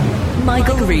Ireland.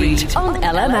 Michael Reade on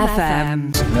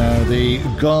LMFM. Now, the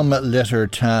Gum Litter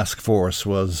Task Force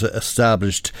was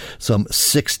established some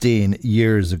 16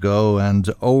 years ago, and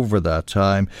over that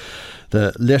time,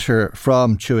 the litter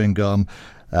from chewing gum,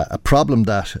 a problem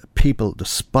that people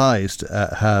despised,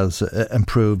 has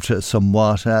improved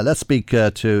somewhat. Let's speak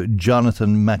to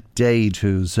Jonathan McDade,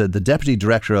 who's the Deputy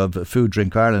Director of Food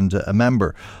Drink Ireland, a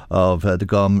member of the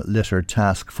Gum Litter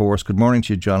Task Force. Good morning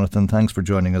to you, Jonathan. Thanks for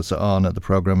joining us on the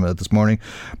programme this morning.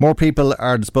 More people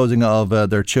are disposing of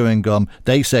their chewing gum,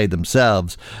 they say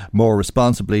themselves, more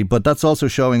responsibly, but that's also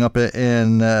showing up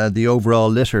in the overall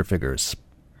litter figures.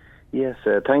 Yes,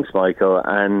 thanks, Michael.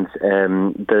 And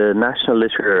the National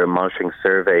Litter Monitoring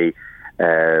Survey,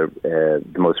 the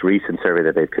most recent survey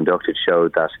that they've conducted,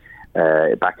 showed that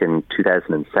back in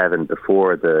 2007,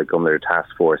 before the Gum Litter Task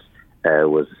Force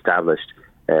was established,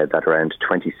 that around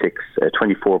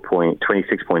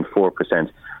 26.4%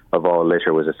 of all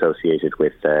litter was associated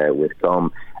with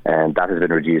gum, and that has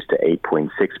been reduced to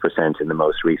 8.6% in the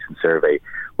most recent survey,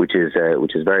 which is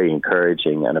very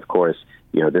encouraging. And of course,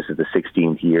 this is the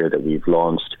 16th year that we've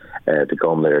launched the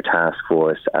Gum Litter Task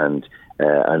Force, and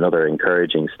another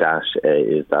encouraging stat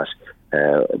is that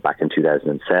back in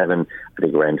 2007, I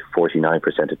think around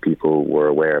 49% of people were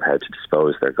aware of how to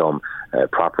dispose their gum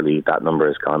properly. That number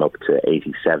has gone up to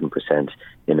 87%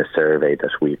 in a survey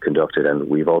that we've conducted, and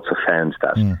we've also found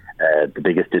that the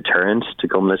biggest deterrent to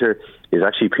gum litter is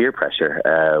actually peer pressure,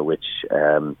 which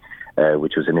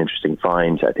was an interesting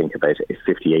find. I think about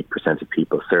 58% of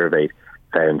people surveyed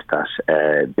found that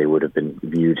they would have been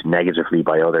viewed negatively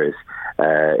by others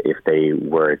if they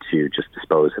were to just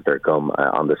dispose of their gum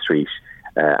on the street.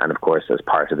 And of course, as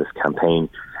part of this campaign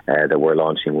that we're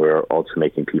launching, we're also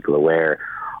making people aware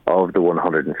of the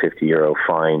 €150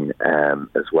 fine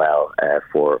as well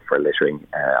for littering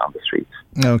on the streets.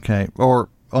 Okay, or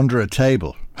under a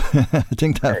table. I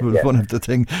think that was one of the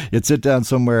things. You'd sit down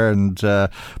somewhere and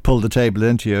pull the table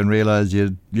into you and realise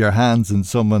your hand's in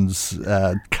someone's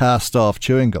cast-off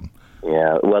chewing gum.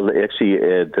 Yeah, well, actually,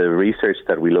 the research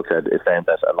that we looked at found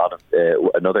that a lot of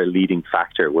another leading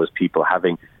factor was people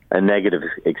having a negative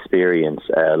experience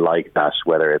like that,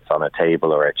 whether it's on a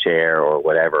table or a chair or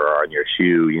whatever, or on your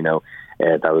shoe.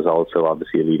 That was also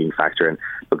obviously a leading factor. And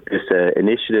look, this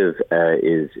initiative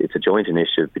it's a joint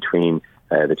initiative between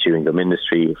the chewing gum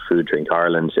industry, Food Drink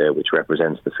Ireland, which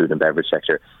represents the food and beverage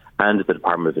sector, and the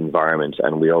Department of Environment.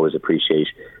 And we always appreciate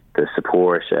the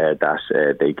support that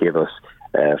they give us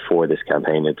for this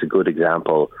campaign. It's a good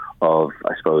example of,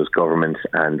 I suppose, government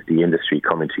and the industry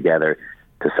coming together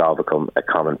to solve a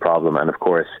common problem. And of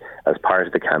course, as part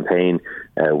of the campaign,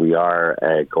 we are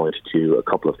going to do a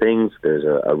couple of things. There's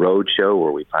a road show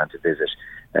where we plan to visit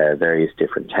various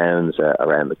different towns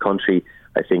around the country.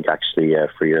 I think actually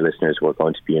for your listeners, we're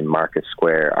going to be in Market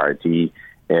Square, RD,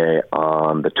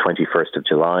 on the 21st of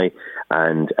July.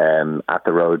 And at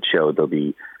the road show, there'll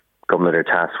be Gum Litter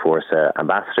Task Force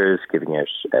ambassadors giving out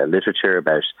literature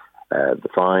about the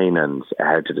fine and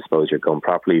how to dispose your gum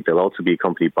properly. They'll also be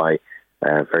accompanied by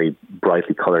very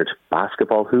brightly coloured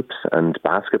basketball hoops and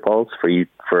basketballs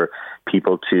for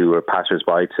people or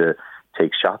passers-by to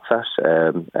take shots at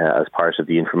as part of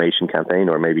the information campaign,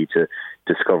 or maybe to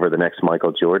discover the next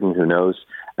Michael Jordan, who knows.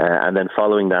 And then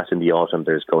following that in the autumn,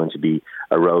 there's going to be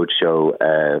a road show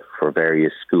for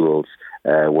various schools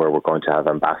where we're going to have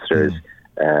ambassadors,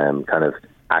 kind of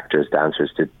actors,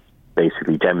 dancers, to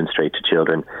basically demonstrate to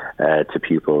children, to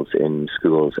pupils in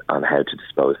schools, on how to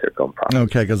dispose their gum properly.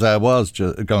 Okay, because I was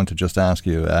going to just ask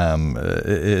you,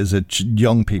 is it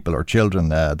young people or children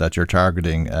that you're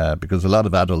targeting? Because a lot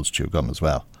of adults chew gum as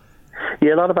well.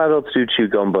 Yeah, a lot of adults do chew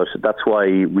gum, but that's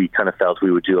why we kind of felt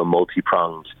we would do a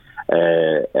multi-pronged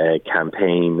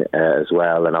campaign as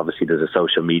well. And obviously there's a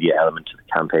social media element to the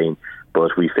campaign,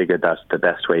 but we figured that the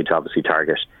best way to obviously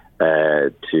target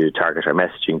our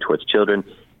messaging towards children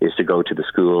is to go to the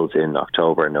schools in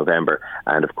October and November.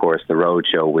 And of course the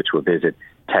roadshow, which will visit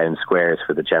town squares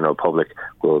for the general public,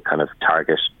 will kind of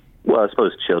target, well, I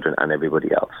suppose, children and everybody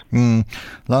else.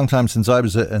 Long time since I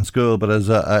was in school, but as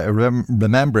I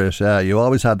remember it, you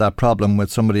always had that problem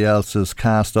with somebody else's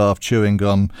cast-off chewing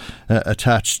gum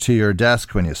attached to your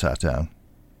desk when you sat down.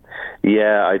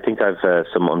 Yeah, I think I've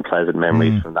some unpleasant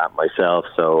memories from that myself.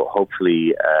 So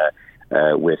hopefully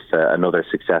with another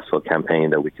successful campaign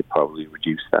that we could probably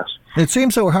reduce that. It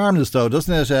seems so harmless, though,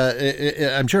 doesn't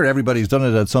it? I'm sure everybody's done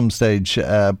it at some stage,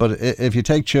 but if you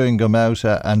take chewing gum out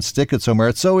and stick it somewhere,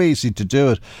 it's so easy to do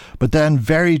it, but then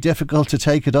very difficult to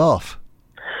take it off.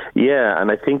 Yeah,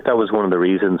 and I think that was one of the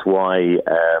reasons why,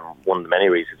 one of the many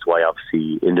reasons why,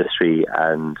 obviously, industry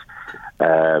and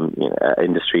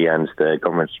the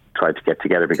government tried to get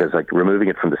together, because like removing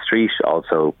it from the street,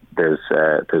 also there's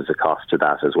a cost to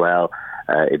that as well.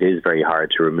 It is very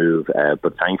hard to remove,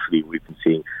 but thankfully we've been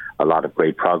seeing a lot of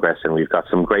great progress, and we've got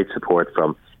some great support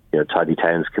from tidy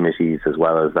towns committees as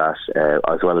well as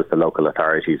the local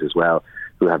authorities as well,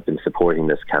 who have been supporting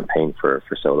this campaign for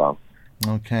so long.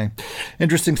 Okay.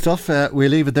 Interesting stuff. We'll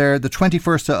leave it there. The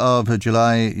 21st of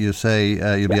July, you say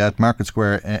you'll be at Market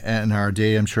Square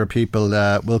NRD. I'm sure people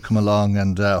will come along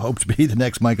and hope to be the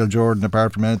next Michael Jordan,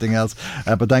 apart from anything else.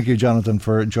 But thank you, Jonathan,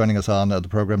 for joining us on the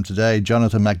programme today.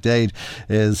 Jonathan McDade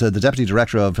is the Deputy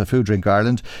Director of Food Drink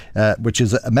Ireland, which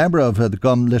is a member of the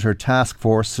Gum Litter Task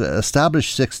Force,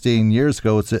 established 16 years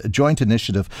ago. It's a joint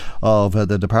initiative of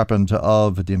the Department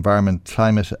of the Environment,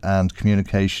 Climate and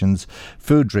Communications,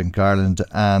 Food Drink Ireland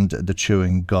and the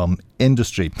chewing gum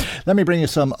industry. Let me bring you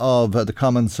some of the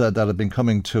comments that have been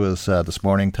coming to us this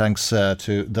morning. Thanks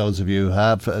to those of you who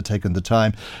have taken the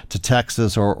time to text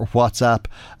us or WhatsApp,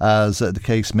 as the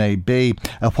case may be.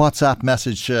 A WhatsApp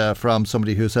message from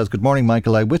somebody who says, "Good morning,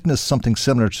 Michael. I witnessed something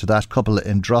similar to that couple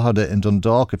in Drogheda in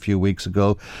Dundalk a few weeks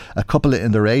ago. A couple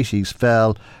in their 80s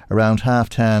fell around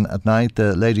 10:30 at night.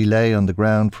 The lady lay on the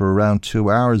ground for around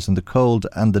 2 hours in the cold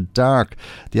and the dark.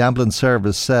 The ambulance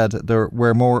service said there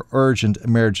were more urgent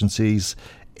emergencies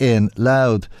in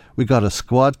Louth. We got a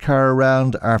squad car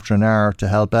around after an hour to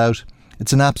help out.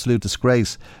 It's an absolute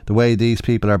disgrace the way these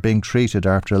people are being treated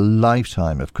after a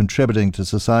lifetime of contributing to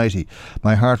society.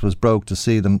 My heart was broke to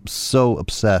see them so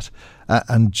upset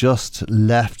and just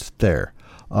left there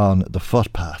on the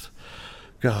footpath."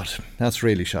 God, that's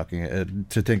really shocking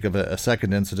to think of a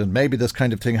second incident. Maybe this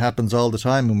kind of thing happens all the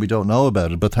time and we don't know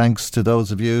about it, but thanks to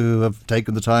those of you who have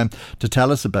taken the time to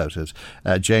tell us about it.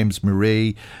 James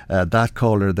Marie, that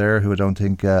caller there, who I don't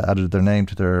think added their name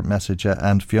to their message,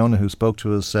 and Fiona, who spoke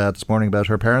to us this morning about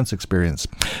her parents' experience.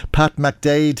 Pat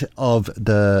McDade of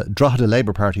the Drogheda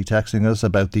Labour Party texting us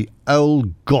about the owl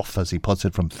guff, as he puts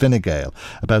it, from Fine Gael,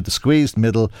 about the squeezed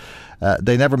middle.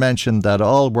 They never mentioned that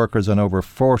all workers on over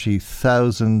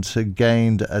 40,000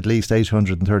 gained at least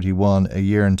 831 a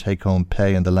year in take-home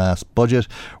pay in the last budget.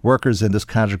 Workers in this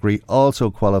category also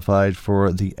qualified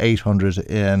for the 800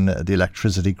 in the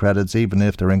electricity credits, even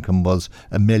if their income was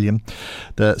 $1 million.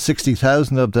 The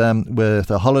 60,000 of them with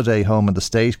a holiday home in the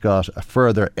state got a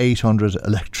further 800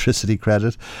 electricity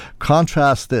credit.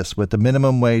 Contrast this with the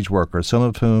minimum wage workers, some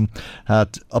of whom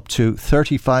had up to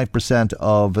 35%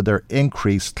 of their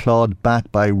increase clawed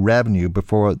back by revenue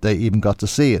before they even got to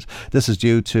see it. This is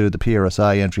due to the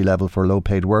PRSI entry level for low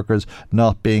paid workers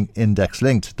not being index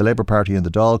linked. The Labour Party in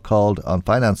the Dáil called on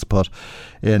Finance to put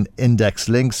in index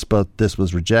links, but this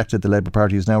was rejected. The Labour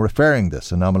Party is now referring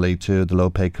this anomaly to the Low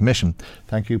Pay Commission.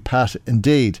 Thank you, Pat.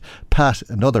 Indeed, Pat,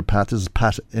 another Pat, this is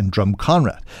Pat in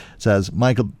Drumconrath, says,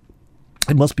 "Michael,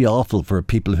 it must be awful for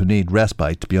people who need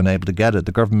respite to be unable to get it.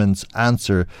 The government's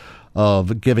answer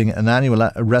of giving an annual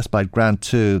respite grant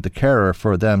to the carer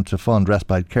for them to fund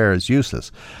respite care is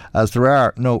useless, as there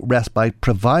are no respite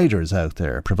providers out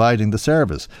there providing the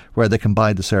service where they can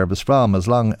buy the service from. As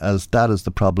long as that is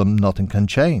the problem, nothing can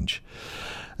change."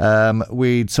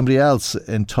 We'd somebody else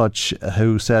in touch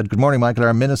who said, "Good morning, Michael.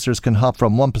 Our ministers can hop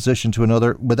from one position to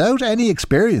another without any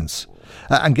experience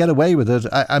and get away with it.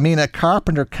 I mean, a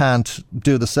carpenter can't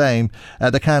do the same. A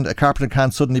carpenter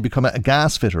can't suddenly become a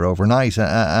gas fitter overnight,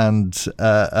 and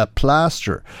a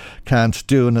plasterer can't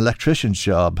do an electrician's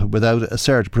job without a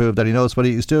cert to prove that he knows what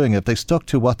he's doing. If they stuck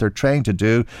to what they're trained to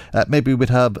do, maybe we'd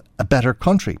have a better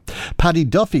country." Paddy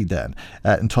Duffy then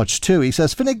in touch too. He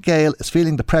says, "Fine Gael is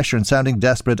feeling the pressure and sounding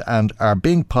desperate and are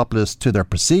being populist to their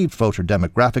perceived voter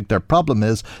demographic. Their problem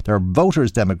is their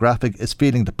voters' demographic is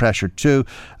feeling the pressure too,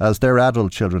 as their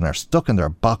adult children are stuck in their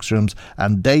box rooms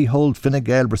and they hold Fine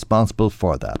Gael responsible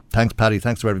for that." Thanks, Paddy.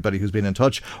 Thanks to everybody who's been in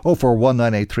touch.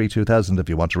 041983 2000 if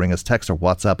you want to ring us. Text or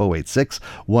WhatsApp 086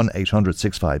 1800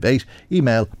 658.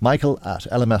 Email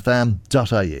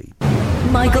michael@lmfm.ie.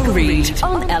 Michael Reade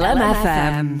on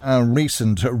LMFM. A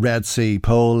recent Red C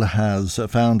poll has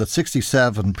found that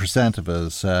 67% of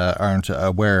us aren't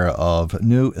aware of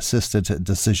new assisted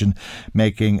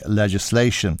decision-making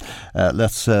legislation.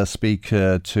 Let's speak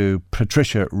to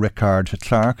Patricia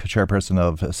Rickard-Clark, chairperson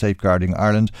of Safeguarding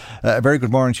Ireland. A very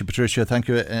good morning to you, Patricia. Thank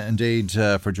you indeed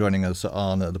for joining us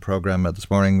on the programme this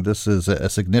morning. This is a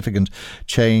significant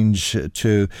change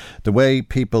to the way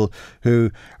people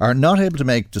who are not able to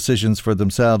make decisions for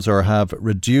themselves or have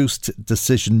reduced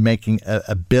decision-making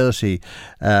ability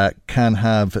can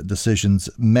have decisions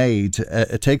made.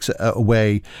 It takes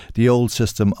away the old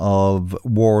system of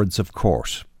wards of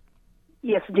court.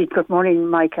 Yes, indeed. Good morning,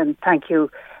 Mike, and thank you.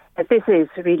 This is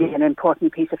really an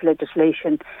important piece of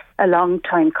legislation, a long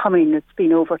time coming. It's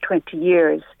been over 20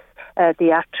 years.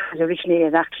 The Act was originally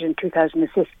enacted in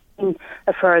 2015.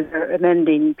 A further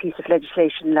amending piece of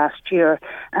legislation last year,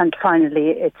 and finally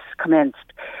it's commenced.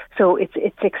 So it's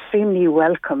extremely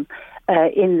welcome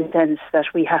in the sense that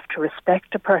we have to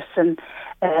respect a person,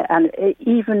 and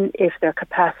even if their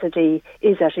capacity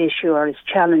is at issue or is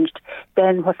challenged,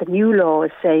 then what the new law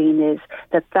is saying is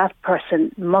that that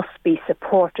person must be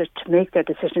supported to make their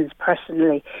decisions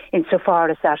personally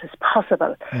insofar as that is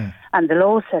possible. And the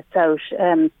law sets out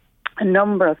a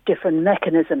number of different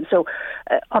mechanisms. So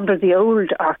under the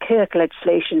old archaic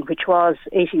legislation, which was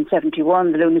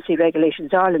 1871, the Lunacy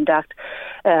Regulations Ireland Act,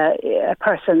 a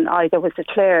person either was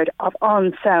declared of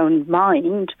unsound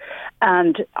mind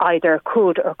and either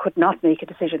could or could not make a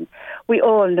decision. We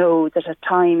all know that at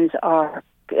times our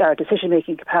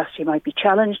decision-making capacity might be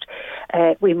challenged.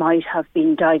 We might have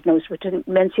been diagnosed with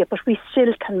dementia, but we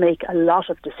still can make a lot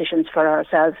of decisions for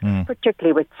ourselves,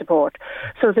 particularly with support.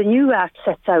 So the new Act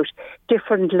sets out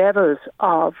different levels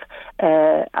of,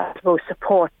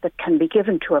 support that can be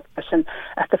given to a person.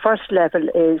 At the first level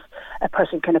is a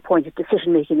person can appoint a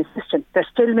decision-making assistant. They're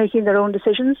still making their own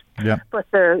decisions, but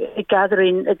they're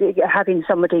having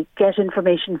somebody get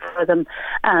information for them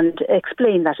and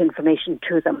explain that information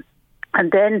to them. And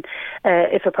then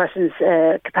if a person's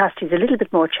capacity is a little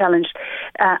bit more challenged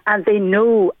and they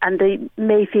know and they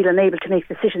may feel unable to make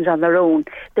decisions on their own,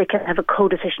 they can have a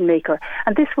co-decision maker.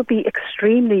 And this would be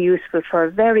extremely useful for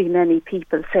very many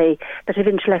people, say, that have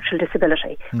intellectual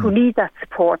disability, who need that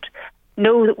support,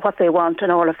 know what they want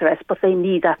and all of the rest, but they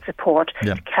need that support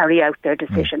to carry out their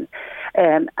decision.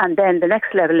 And then the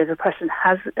next level, if a person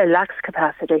lacks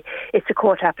capacity, it's a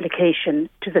court application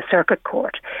to the circuit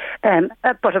court.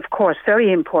 But of course,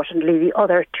 very importantly, the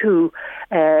other two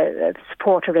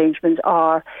support arrangements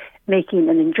are making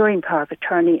an enduring power of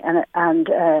attorney and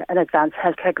an advance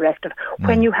healthcare directive.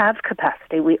 When you have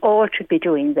capacity, we all should be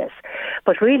doing this.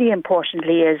 But really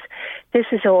importantly this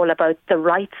is all about the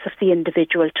rights of the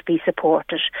individual to be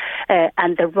supported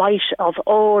and the right of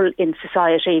all in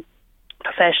society,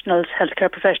 professionals,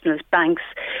 healthcare professionals, banks,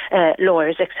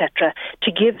 lawyers, etc.,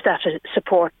 to give that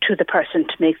support to the person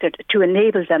to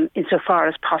enable them insofar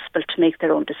as possible to make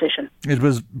their own decision. It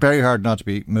was very hard not to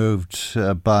be moved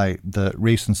by the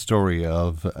recent story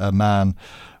of a man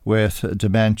with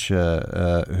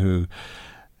dementia who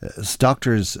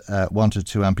doctors wanted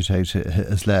to amputate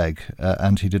his leg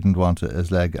and he didn't want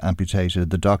his leg amputated.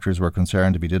 The doctors were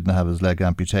concerned if he didn't have his leg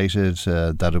amputated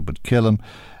that it would kill him.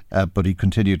 But he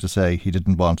continued to say he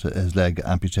didn't want his leg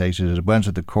amputated. It went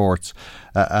to the courts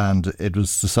and it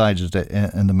was decided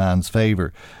in the man's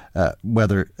favour.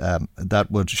 Whether that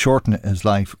would shorten his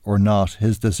life or not,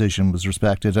 his decision was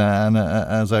respected. And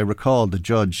as I recall, the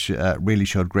judge really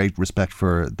showed great respect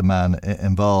for the man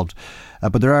involved.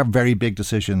 But there are very big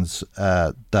decisions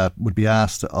that would be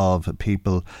asked of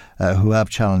people who have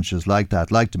challenges like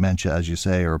that, like dementia, as you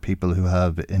say, or people who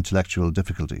have intellectual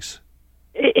difficulties.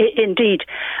 Indeed.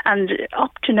 And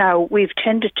up to now, we've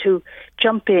tended to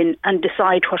jump in and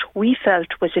decide what we felt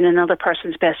was in another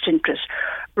person's best interest,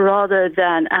 rather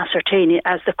than ascertaining,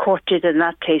 as the court did in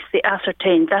that case, they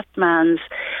ascertained that man's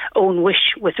own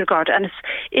wish with regard. And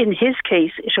in his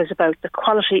case, it was about the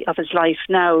quality of his life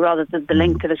now rather than the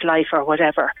length of his life or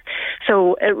whatever.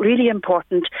 So really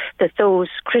important that those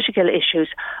critical issues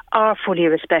are fully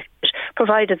respected,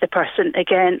 provided the person,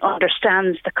 again,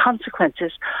 understands the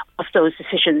consequences of those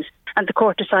decisions. And the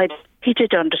court decided he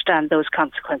did understand those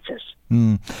consequences.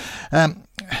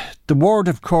 The ward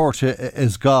of court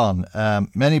is gone.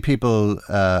 Many people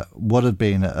would have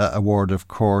been a ward of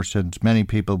court, and many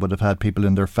people would have had people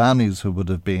in their families who would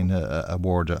have been a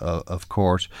ward of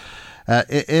court.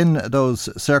 In those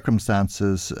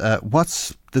circumstances,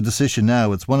 what's the decision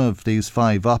now? It's one of these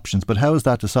 5 options, but how is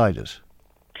that decided?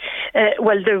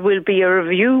 Well, there will be a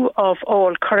review of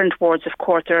all current wards of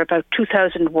court. There are about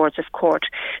 2,000 wards of court.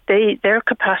 Their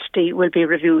capacity will be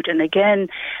reviewed. And again,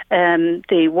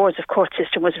 the wards of court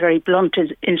system was a very blunt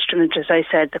instrument. As I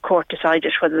said, the court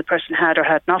decided whether the person had or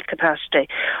had not capacity.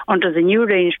 Under the new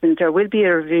arrangement, there will be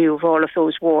a review of all of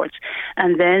those wards.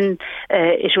 And then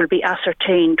it will be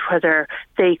ascertained whether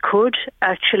they could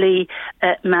actually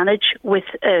manage with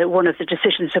one of the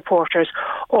decision supporters,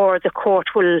 or the court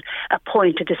will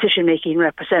appoint a decision-making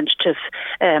representative.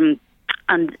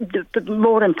 And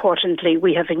more importantly,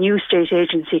 we have a new state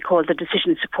agency called the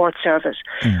Decision Support Service.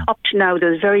 Up to now,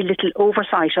 there's very little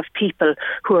oversight of people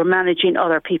who are managing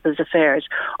other people's affairs.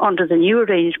 Under the new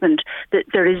arrangement,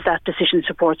 there is that Decision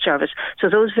Support Service. So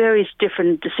those various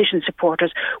different decision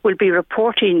supporters will be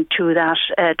reporting to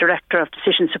that Director of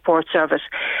Decision Support Service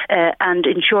and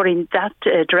ensuring that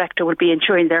Director will be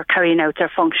ensuring they're carrying out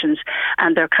their functions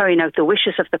and they're carrying out the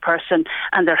wishes of the person,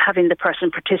 and they're having the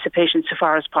person participate in so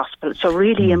far as possible. So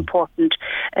really important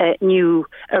new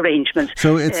arrangements.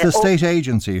 So it's the state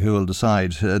agency who will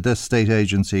decide, this state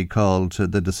agency called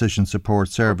the Decision Support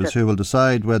Service, who will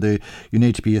decide whether you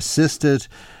need to be assisted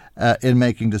in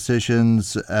making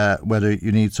decisions, whether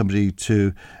you need somebody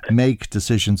to make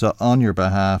decisions on your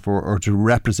behalf or to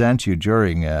represent you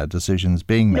during decisions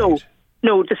being made.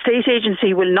 No, the state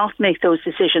agency will not make those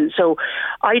decisions. So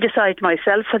I decide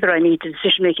myself whether I need a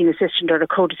decision-making assistant or a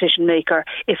co-decision maker.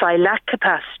 If I lack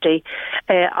capacity,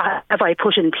 have I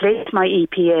put in place my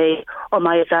EPA or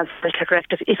my advance medical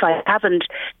directive? If I haven't,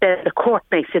 then the court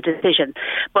makes a decision.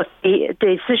 But the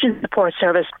Decision Support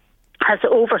Service has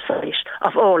oversight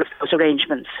of all of those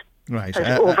arrangements. Right.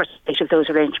 Oversight of those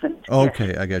arrangements. Okay,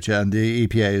 yes. I get you. And the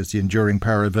EPA is the enduring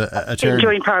power of attorney.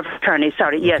 Enduring power of attorney,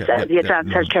 sorry. Okay, yes, the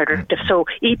Advanced Healthcare Directive. So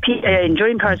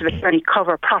enduring powers of attorney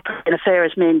cover property and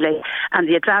affairs mainly, and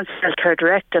the Advanced Healthcare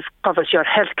Directive covers your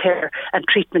healthcare and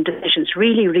treatment decisions.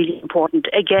 Really, really important.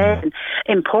 Again,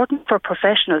 important for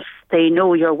professionals. They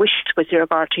know your wishes with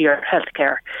regard to your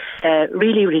healthcare.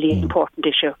 Really, really important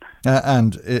issue.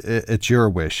 And it's your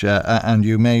wish, and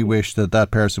you may wish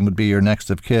that person would be your next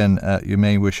of kin. You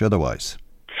may wish otherwise.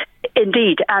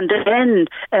 Indeed, and then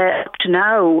up to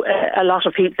now, a lot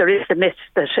of people, there is the myth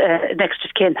that next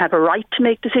of kin have a right to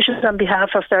make decisions on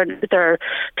behalf of their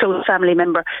close family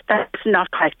member. That's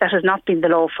not correct. That has not been the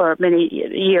law for many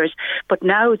years. But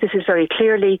now this is very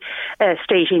clearly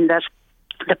stating that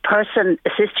the person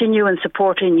assisting you and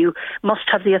supporting you must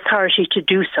have the authority to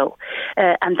do so.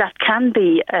 And that can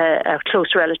be a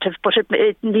close relative, but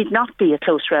it need not be a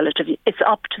close relative. It's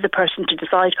up to the person to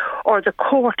decide, or the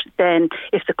court then,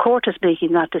 if the court is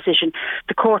making that decision,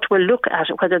 the court will look at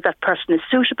whether that person is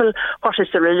suitable, what is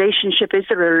the relationship, is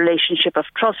there a relationship of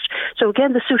trust. So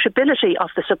again, the suitability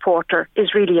of the supporter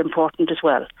is really important as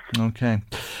well. Okay.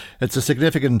 It's a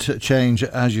significant change,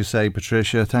 as you say,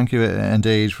 Patricia. Thank you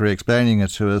indeed for explaining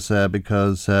it to us,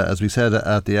 because as we said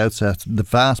at the outset, the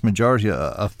vast majority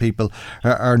of people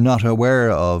are not aware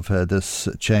of this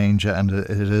change, and it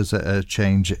is a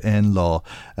change in law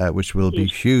which will be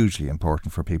hugely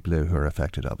important for people who are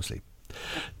affected, obviously.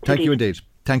 Thank you indeed.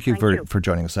 Thank you for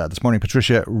joining us this morning.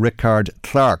 Patricia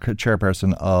Rickard-Clark,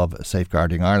 Chairperson of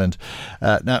Safeguarding Ireland.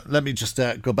 Now, let me just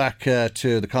go back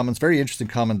to the comments. Very interesting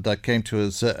comment that came to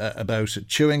us about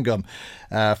chewing gum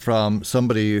from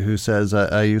somebody who says,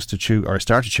 I used to chew, or I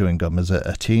started chewing gum as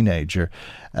a teenager.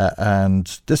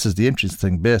 And this is the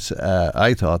interesting bit.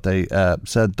 I thought they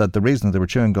said that the reason they were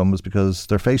chewing gum was because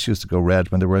their face used to go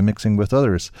red when they were mixing with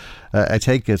others. I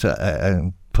take it...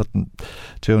 putting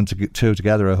two and two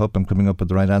together, I hope I'm coming up with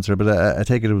the right answer, but I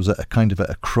take it was a kind of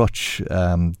a crutch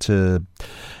to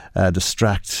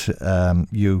distract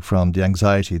you from the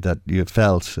anxiety that you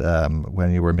felt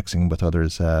when you were mixing with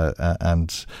others,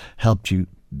 and helped you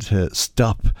to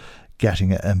stop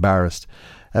getting embarrassed.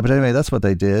 But anyway, that's what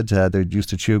they did. They used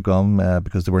to chew gum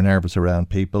because they were nervous around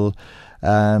people.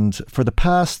 And for the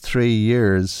past 3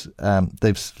 years,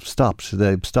 they've stopped.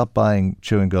 They've stopped buying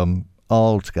chewing gum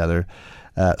altogether.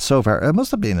 So far, it must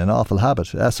have been an awful habit.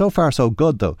 So far, so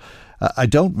good, though. I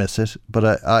don't miss it, but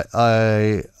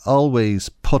I always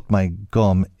put my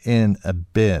gum in a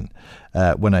bin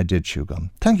when I did chew gum.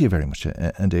 Thank you very much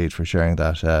indeed for sharing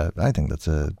that. I think that's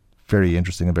a very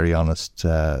interesting and very honest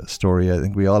story. I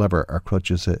think we all have our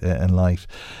crutches in life,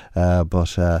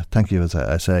 but thank you, as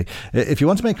I say. If you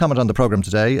want to make comment on the programme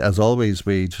today, as always,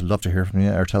 we'd love to hear from you.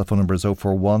 Our telephone number is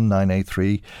 041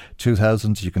 983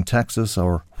 2000. You can text us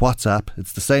or WhatsApp.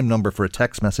 It's the same number for a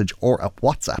text message or a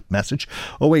WhatsApp message.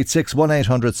 086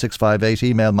 1800 658.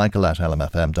 Email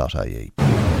michael@lmfm.ie.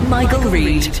 Michael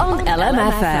Reade on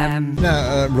LMFM.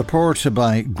 Now, a report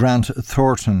by Grant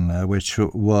Thornton, which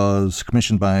was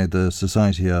commissioned by the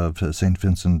Society of St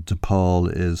Vincent de Paul,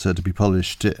 is to be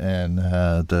published in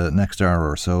the next hour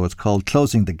or so. It's called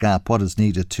Closing the Gap, What is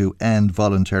Needed to End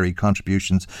Voluntary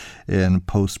Contributions in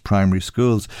Post-Primary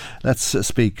Schools. Let's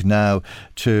speak now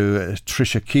to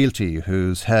Tricia Keelty,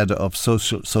 who's Head of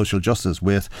Social Justice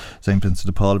with St Vincent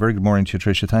de Paul. Very good morning to you,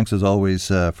 Tricia. Thanks as always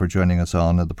for joining us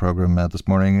on the programme this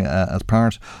morning. As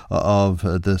part of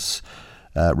this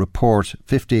report,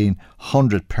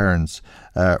 1,500 parents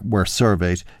were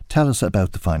surveyed. Tell us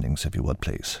about the findings, if you would,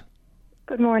 please.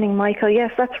 Good morning, Michael.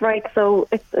 Yes, that's right. So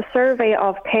it's a survey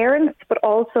of parents, but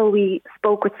also we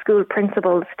spoke with school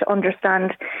principals to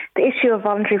understand the issue of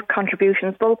voluntary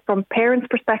contributions, both from parents'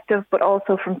 perspective, but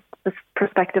also from the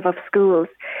perspective of schools.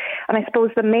 And I suppose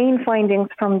the main findings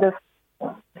from the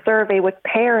survey with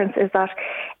parents is that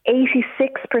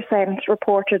 86%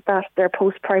 reported that their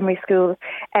post-primary school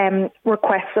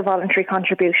requests a voluntary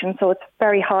contribution. So it's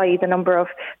very high, the number of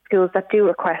schools that do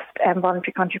request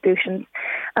voluntary contributions.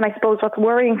 And I suppose what's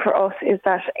worrying for us is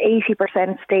that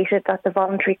 80% stated that the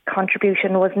voluntary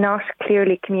contribution was not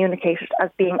clearly communicated as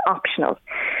being optional.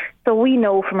 So we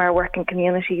know from our work in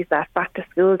communities that back to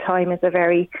school time is a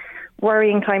very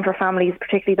worrying time for families,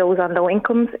 particularly those on low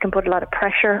incomes. It can put a lot of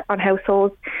pressure on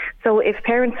households. So if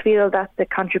parents feel that the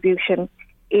contribution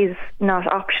is not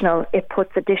optional, it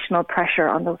puts additional pressure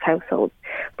on those households.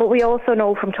 But we also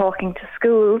know from talking to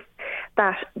schools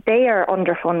that they are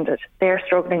underfunded. They're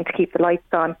struggling to keep the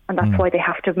lights on, and that's why they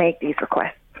have to make these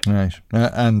requests. Right.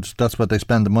 And that's what they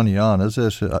spend the money on, is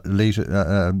it? Light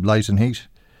and heat?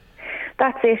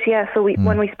 That's it, yeah. So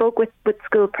when we spoke with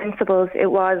school principals,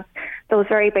 it was those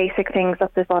very basic things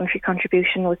that the voluntary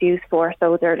contribution was used for.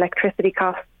 So their electricity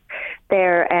costs,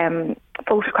 their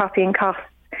photocopying costs,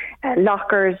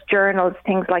 lockers, journals,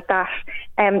 things like that.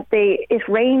 It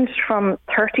ranged from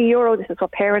 €30, this is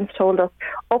what parents told us,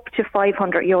 up to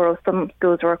 €500. Some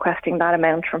schools were requesting that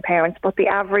amount from parents, but the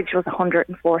average was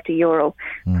 €140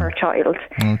 per child.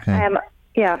 Okay.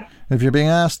 Yeah. If you're being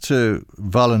asked to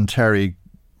voluntarily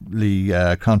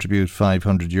contribute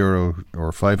 €500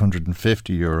 or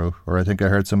 €550, or I think I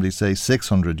heard somebody say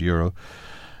 €600.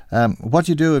 What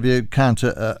do you do if you can't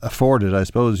afford it? I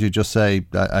suppose you just say,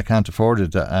 I can't afford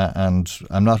it and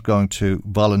I'm not going to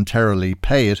voluntarily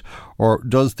pay it. Or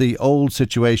does the old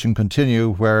situation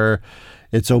continue where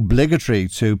it's obligatory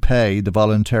to pay the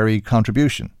voluntary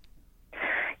contribution?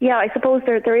 Yeah, I suppose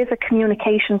there is a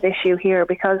communications issue here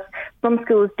because some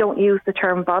schools don't use the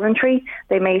term voluntary.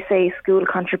 They may say school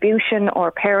contribution or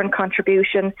parent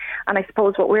contribution. And I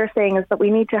suppose what we're saying is that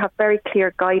we need to have very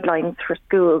clear guidelines for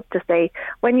schools to say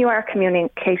when you are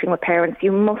communicating with parents,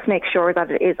 you must make sure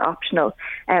that it is optional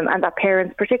and that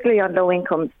parents, particularly on low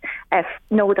incomes,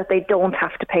 know that they don't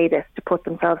have to pay this to put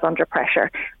themselves under pressure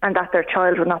and that their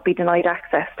child will not be denied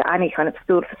access to any kind of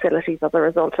school facilities as a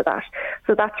result of that.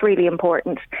 So that's really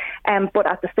important. But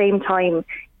at the same time,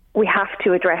 we have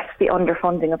to address the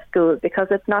underfunding of schools because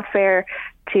it's not fair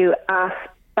to ask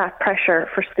that pressure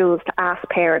for schools to ask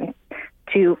parents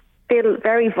to fill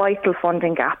very vital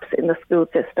funding gaps in the school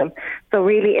system. So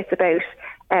really it's about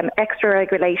extra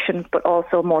regulation but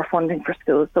also more funding for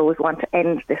schools. So we want to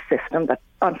end this system that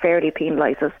unfairly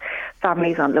penalises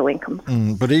families on low income.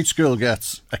 But each school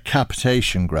gets a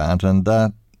capitation grant and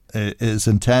that is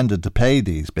intended to pay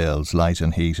these bills, light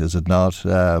and heat, is it not?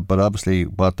 But obviously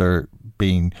what they're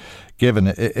being given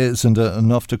isn't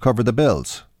enough to cover the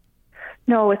bills.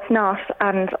 No, it's not.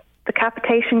 And the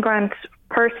capitation grant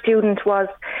per student was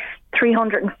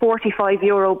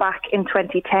 €345 back in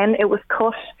 2010. It was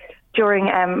cut during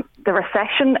the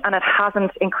recession and it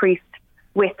hasn't increased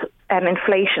with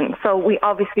inflation. So we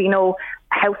obviously know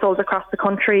households across the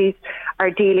country are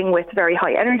dealing with very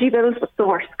high energy bills, but so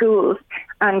are schools.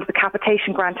 And the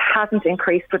capitation grant hasn't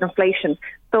increased with inflation.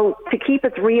 So to keep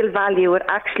its real value, it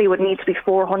actually would need to be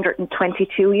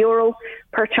 €422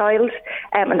 per child.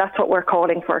 And that's what we're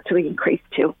calling for to increase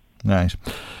to. Right.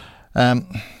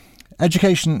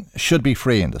 Education should be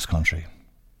free in this country.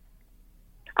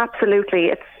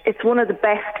 Absolutely. It's one of the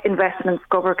best investments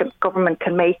government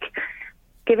can make.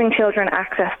 Giving children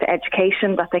access to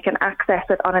education, that they can access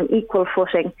it on an equal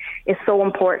footing, is so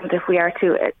important if we are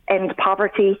to end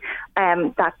poverty,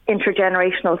 that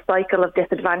intergenerational cycle of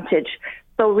disadvantage.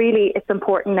 So really it's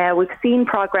important now. We've seen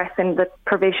progress in the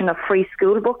provision of free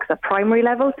school books at primary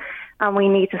level, and we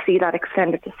need to see that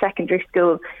extended to secondary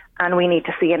school, and we need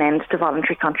to see an end to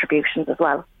voluntary contributions as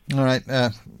well. All right.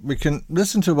 We can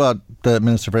listen to what the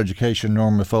Minister for Education,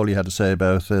 Norma Foley, had to say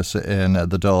about this in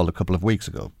the Dáil a couple of weeks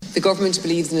ago. The government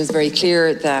believes and is very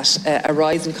clear that a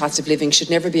rise in cost of living should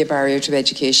never be a barrier to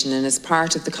education, and as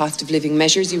part of the cost of living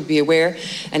measures, you'll be aware,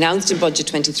 announced in Budget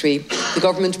 23, the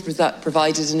government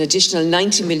provided an additional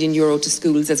 €90 million to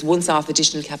schools as once-off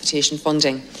additional capitation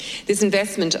funding. This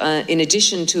investment, in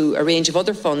addition to a range of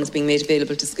other funds being made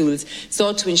available to schools,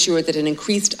 sought to ensure that an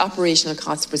increased operational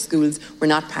cost for schools were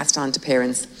not passed on to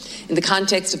parents. In the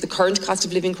context of the current cost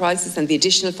of living crisis and the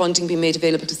additional funding being made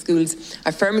available to schools,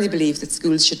 I firmly believe that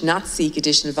schools should not seek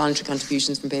additional voluntary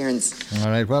contributions from parents. All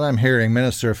right, what I'm hearing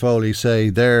Minister Foley say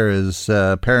there is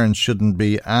parents shouldn't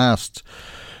be asked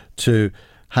to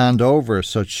hand over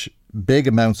such big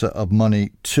amounts of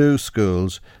money to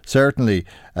schools. Certainly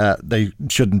they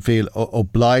shouldn't feel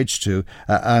obliged to,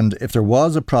 and if there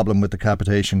was a problem with the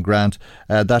capitation grant,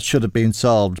 that should have been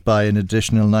solved by an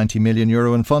additional €90 million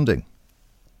in funding.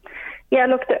 Yeah,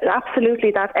 look,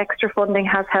 absolutely that extra funding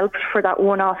has helped for that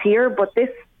one-off year, but this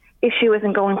issue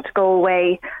isn't going to go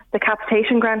away. The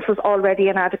capitation grant was already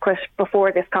inadequate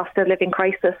before this cost of living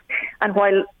crisis, and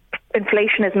while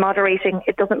inflation is moderating,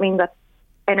 it doesn't mean that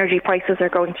energy prices are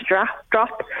going to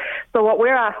drop. So what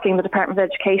we're asking the Department of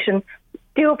Education,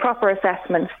 do a proper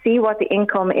assessment, see what the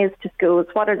income is to schools,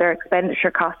 what are their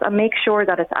expenditure costs, and make sure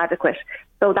that it's adequate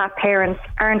so that parents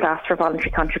aren't asked for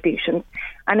voluntary contributions.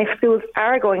 And if schools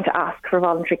are going to ask for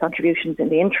voluntary contributions in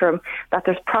the interim, that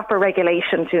there's proper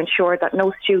regulation to ensure that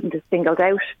no student is singled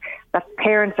out, that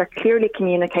parents are clearly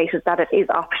communicated that it is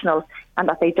optional and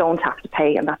that they don't have to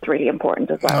pay, and that's really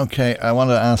important as well. OK, I want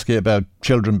to ask you about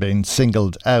children being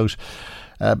singled out.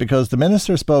 Because the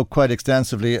Minister spoke quite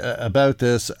extensively about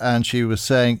this, and she was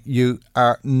saying you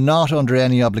are not under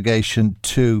any obligation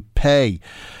to pay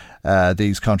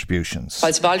these contributions.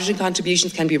 Whilst voluntary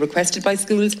contributions can be requested by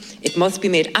schools, it must be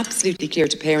made absolutely clear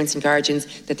to parents and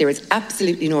guardians that there is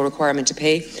absolutely no requirement to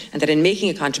pay, and that in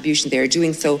making a contribution they are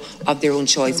doing so of their own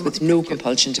choice with no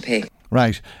compulsion to pay.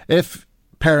 Right. If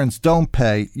parents don't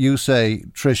pay, you say,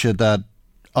 Tricia, that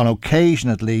on occasion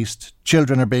at least,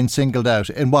 children are being singled out.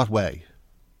 In what way?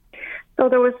 So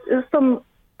there was some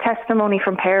testimony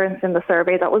from parents in the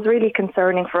survey that was really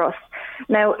concerning for us.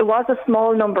 Now, it was a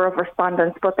small number of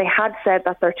respondents, but they had said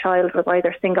that their child was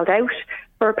either singled out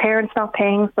for parents not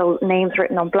paying, so names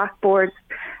written on blackboards,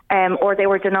 or they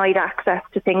were denied access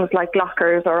to things like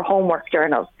lockers or homework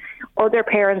journals. Other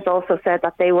parents also said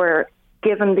that they were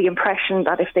given the impression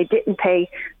that if they didn't pay,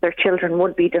 their children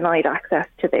would be denied access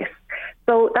to this.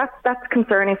 So that's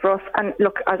concerning for us. And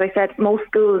look, as I said, most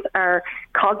schools are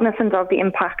cognizant of the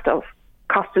impact of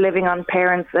cost of living on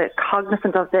parents,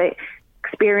 cognizant of the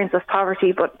experience of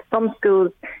poverty, but some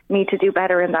schools need to do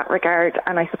better in that regard.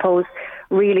 And I suppose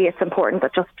really it's important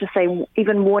that just to say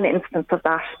even one instance of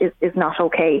that is not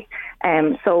okay.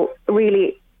 So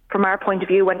really, from our point of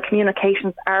view, when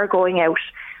communications are going out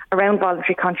around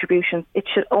voluntary contributions, it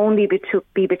should only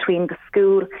be between the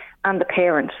school and the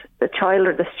parent. The child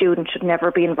or the student should never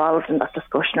be involved in that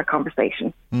discussion or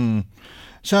conversation.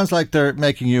 Sounds like they're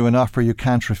making you an offer you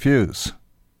can't refuse.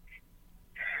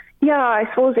 Yeah, I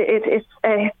suppose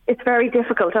it's very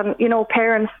difficult, and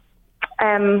parents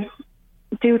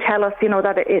do tell us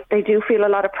that they do feel a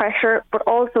lot of pressure, but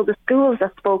also the schools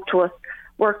that spoke to us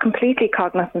were completely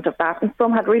cognizant of that, and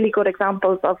some had really good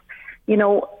examples of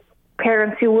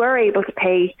parents who were able to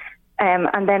pay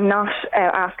and then not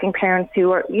asking parents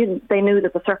they knew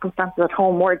that the circumstances at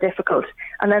home were difficult,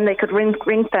 and then they could ring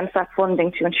fence that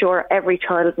funding to ensure every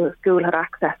child in the school had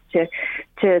access to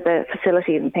the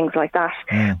facilities and things like that.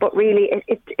 But really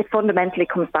it fundamentally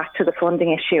comes back to the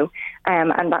funding issue,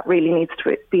 and that really needs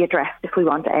to be addressed if we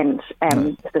want to end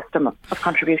the system of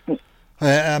contributions.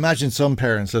 I imagine some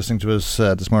parents listening to us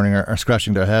this morning are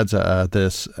scratching their heads at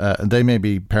this. They may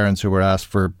be parents who were asked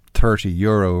for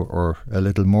 €30 or a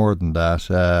little more than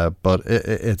that. But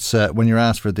it's when you're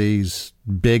asked for these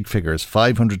big figures,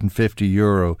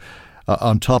 €550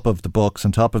 on top of the books,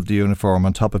 on top of the uniform,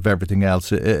 on top of everything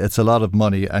else, it's a lot of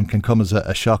money and can come as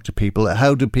a shock to people.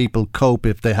 How do people cope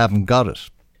if they haven't got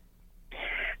it?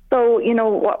 So,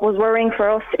 what was worrying for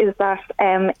us is that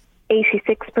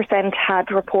 86% had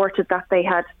reported that they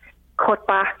had cut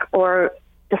back or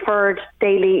deferred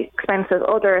daily expenses,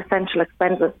 other essential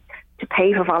expenses, to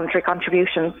pay for voluntary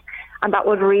contributions. And that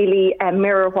would really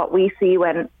mirror what we see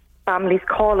when families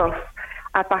call us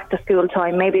at back to school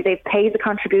time. Maybe they've paid the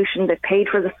contribution, they've paid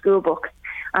for the school books,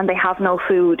 and they have no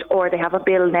food, or they have a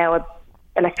bill now, an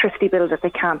electricity bill that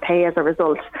they can't pay as a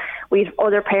result. We've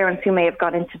other parents who may have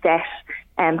gone into debt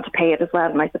to pay it as well,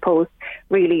 and I suppose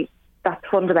really that's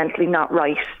fundamentally not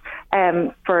right.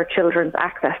 for children's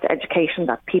access to education,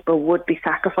 that people would be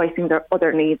sacrificing their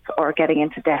other needs or getting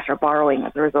into debt or borrowing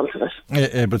as a result of it.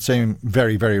 It would seem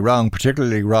very, very wrong,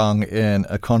 particularly wrong in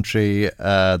a country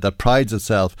that prides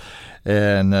itself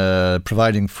in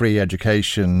providing free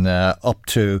education up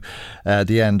to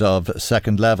the end of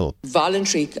second level.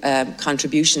 Voluntary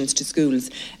contributions to schools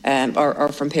or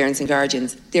from parents and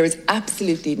guardians. There is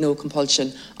absolutely no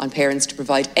compulsion on parents to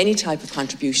provide any type of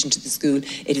contribution to the school.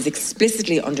 It is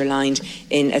explicitly underlined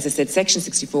in, as I said, Section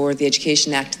 64 of the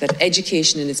Education Act that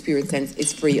education in its purest sense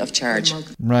is free of charge.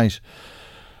 Right.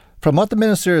 From what the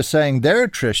Minister is saying there,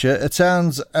 Tricia, it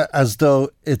sounds as though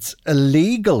it's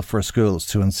illegal for schools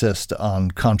to insist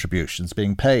on contributions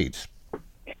being paid.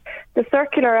 The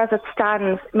circular as it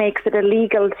stands makes it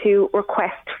illegal to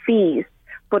request fees,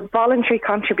 but voluntary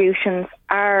contributions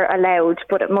are allowed,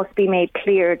 but it must be made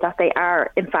clear that they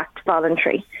are in fact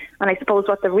voluntary. And I suppose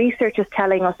what the research is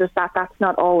telling us is that that's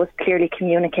not always clearly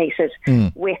communicated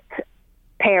with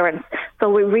parents. So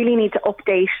we really need to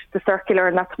update the circular,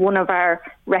 and that's one of our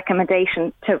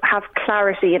recommendations, to have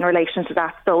clarity in relation to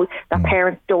that, so that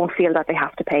parents don't feel that they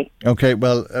have to pay. OK,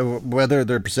 well, whether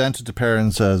they're presented to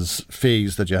parents as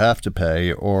fees that you have to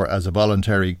pay or as a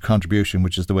voluntary contribution,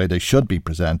 which is the way they should be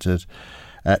presented,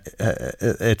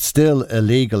 it's still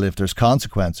illegal if there's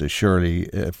consequences, surely,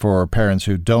 for parents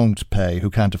who don't pay,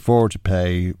 who can't afford to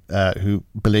pay, who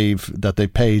believe that they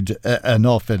paid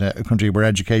enough in a country where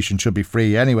education should be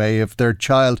free anyway. If their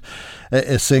child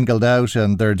is singled out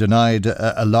and they're denied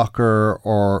a locker,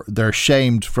 or they're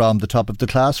shamed from the top of the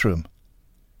classroom.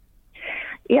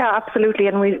 Yeah, absolutely,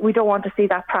 and we don't want to see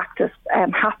that practice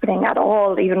happening at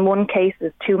all. Even one case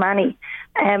is too many.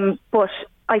 But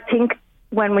I think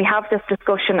when we have this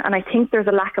discussion, and I think there's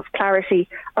a lack of clarity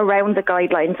around the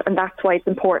guidelines, and that's why it's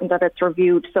important that it's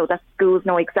reviewed so that schools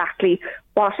know exactly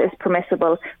what is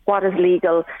permissible, what is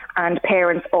legal, and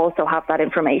parents also have that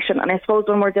information. And I suppose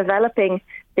when we're developing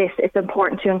this, it's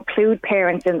important to include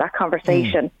parents in that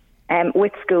conversation.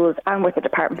 With schools and with the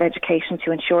Department of Education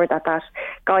to ensure that that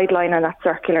guideline and that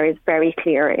circular is very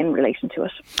clear in relation to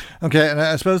it. OK, and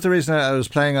I suppose the reason I was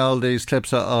playing all these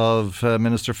clips of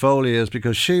Minister Foley is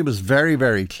because she was very,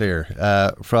 very clear.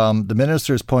 From the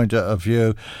Minister's point of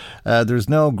view, there's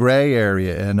no grey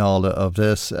area in all of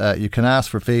this. You can ask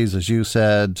for fees, as you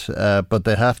said, but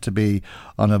they have to be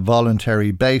on a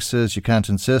voluntary basis. You can't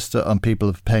insist on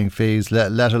people paying fees,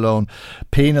 let alone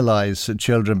penalise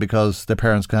children because their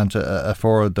parents can't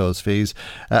afford those fees.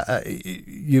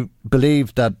 You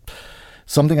believe that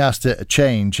something has to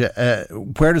change.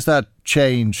 Where does that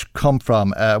change come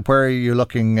from? Where are you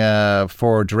looking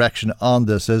for direction on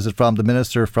this? Is it from the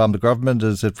Minister, from the government?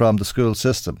 Is it from the school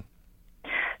system?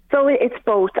 So it's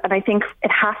both, and I think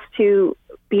it has to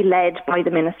be led by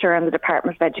the Minister and the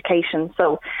Department of Education.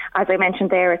 So, as I mentioned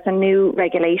there, it's a new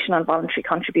regulation on voluntary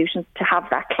contributions to have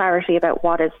that clarity about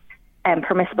what is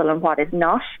permissible and what is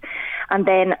not. And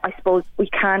then I suppose we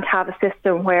can't have a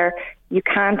system where you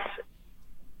can't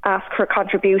ask for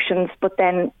contributions, but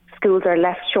then schools are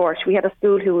left short. We had a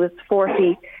school who was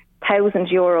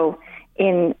 €40,000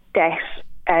 in debt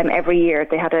every year.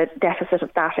 They had a deficit of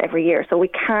that every year. So we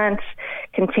can't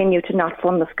continue to not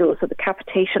fund the school. So the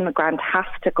capitation grant has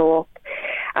to go up.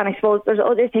 And I suppose there's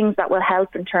other things that will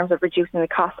help in terms of reducing the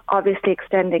cost. Obviously,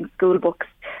 extending school books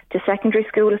to secondary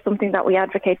school is something that we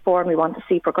advocate for and we want to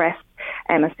see progress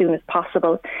as soon as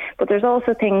possible. But there's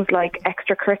also things like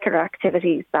extracurricular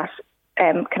activities that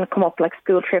can come up, like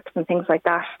school trips and things like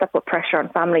that, that put pressure on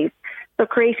families. So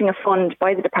creating a fund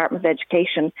by the Department of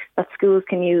Education that schools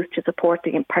can use to support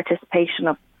the participation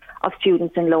of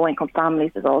students in low-income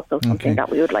families is also something that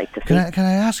we would like to see. Can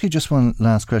I ask you just one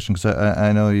last question, because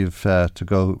I know you've to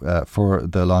go for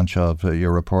the launch of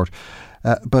your report.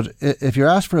 But if you're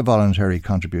asked for a voluntary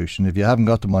contribution, if you haven't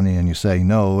got the money and you say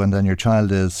no, and then your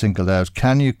child is singled out,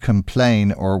 can you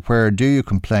complain, or where do you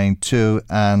complain to,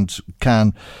 and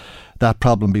can that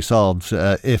problem be solved?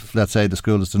 If, let's say, the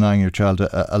school is denying your child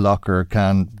a locker,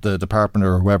 can the department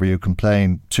or whoever you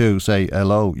complain to say,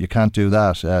 hello, you can't do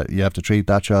that, you have to treat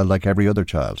that child like every other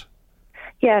child?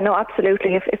 Yeah, no,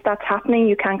 absolutely. If that's happening,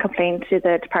 you can complain to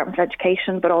the Department of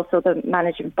Education, but also the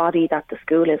managing body that the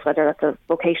school is, whether that's a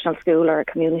vocational school or a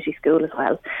community school as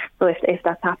well. So if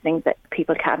that's happening, that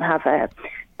people can have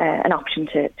an option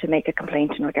to make a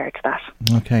complaint in regard to that.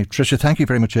 OK, Tricia, thank you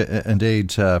very much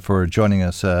indeed for joining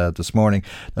us this morning.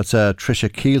 That's Tricia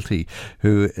Keelty,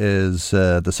 who is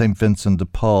the St Vincent de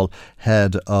Paul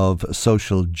Head of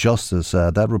Social Justice.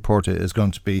 That report is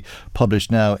going to be published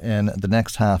now in the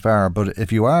next half hour. But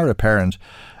if you are a parent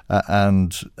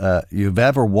and you've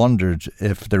ever wondered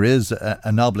if there is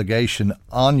an obligation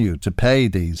on you to pay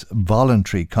these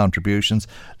voluntary contributions.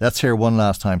 Let's hear one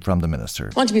last time from the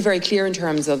Minister. I want to be very clear in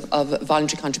terms of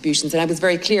voluntary contributions, and I was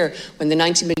very clear when the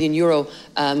 €90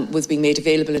 million was being made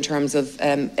available in terms of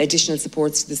additional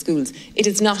supports to the schools. It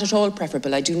is not at all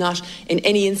preferable. I do not in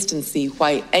any instance see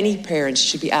why any parent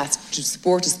should be asked to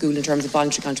support a school in terms of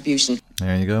voluntary contribution.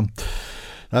 There you go.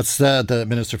 That's the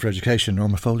Minister for Education,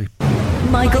 Norma Foley.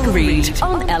 Michael Reade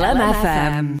on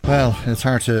LMFM. Well, it's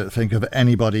hard to think of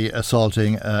anybody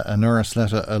assaulting a nurse,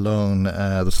 let alone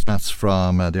the stats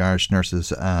from the Irish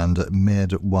Nurses and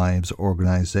Midwives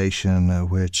Organisation,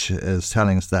 which is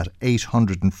telling us that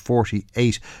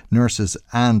 848 nurses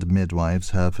and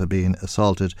midwives have been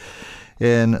assaulted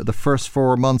in the first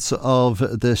 4 months of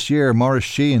this year. Maurice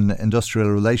Sheehan, Industrial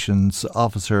Relations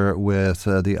Officer with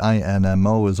the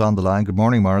INMO, is on the line. Good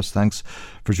morning, Maurice. Thanks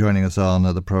for joining us on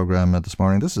the programme this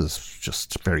morning. This is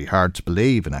just very hard to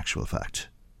believe, in actual fact.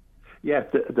 Yes,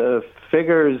 the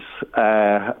figures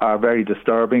are very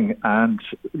disturbing, and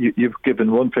you've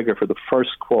given one figure for the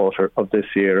first quarter of this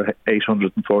year,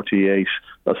 848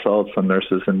 assaults on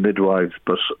nurses and midwives,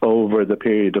 but over the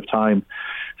period of time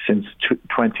since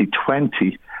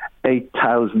 2020,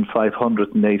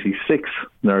 8,586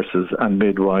 nurses and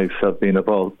midwives have been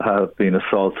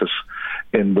assaulted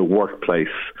in the workplace.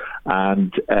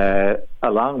 And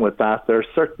along with that, there are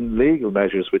certain legal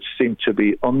measures which seem to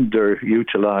be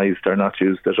underutilised or not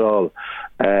used at all.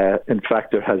 In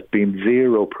fact, there has been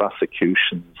 0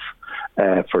 prosecutions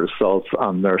for assaults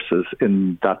on nurses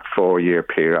in that 4-year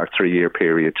period or 3-year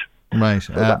period. Right.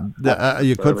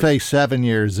 You could face 7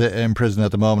 years in prison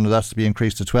at the moment, and that's to be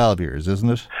increased to 12 years, isn't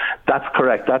it? That's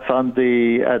correct. That's on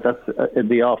that's in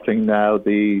the offing now.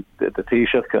 The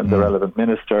Taoiseach and the relevant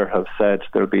minister have said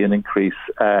there'll be an increase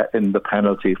in the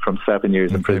penalty from 7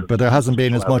 years in prison. But there hasn't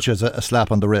been as much as a slap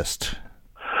on the wrist.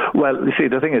 Well, you see,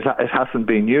 the thing is, it hasn't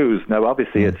been used. Now,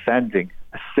 obviously, it's sending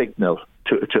a signal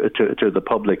to the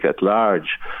public at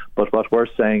large. But what we're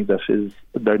saying that is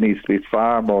there needs to be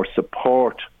far more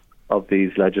support of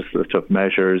these legislative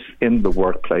measures in the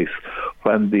workplace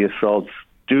when the assaults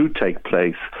do take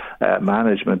place.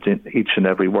 Management in each and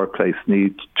every workplace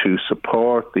needs to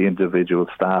support the individual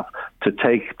staff to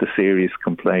take the serious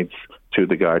complaints to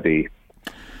the Gardaí.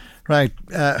 Right.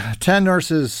 10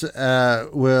 nurses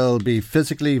will be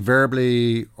physically,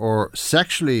 verbally or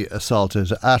sexually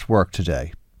assaulted at work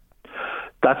today.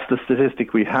 That's the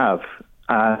statistic we have.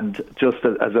 And just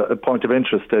as a point of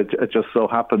interest, it just so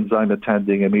happens I'm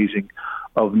attending a meeting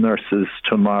of nurses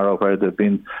tomorrow where there have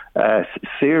been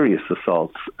serious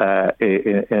assaults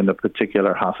in a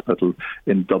particular hospital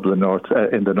in Dublin North,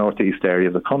 in the northeast area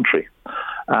of the country.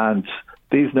 And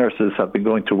these nurses have been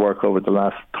going to work over the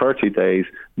last 30 days,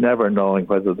 never knowing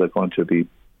whether they're going to be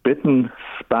bitten,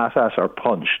 spat at or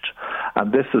punched.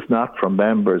 And this is not from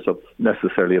members of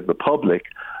necessarily of the public,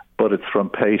 but it's from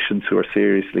patients who are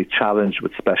seriously challenged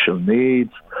with special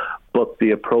needs, but the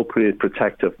appropriate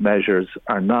protective measures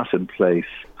are not in place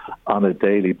on a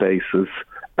daily basis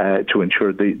to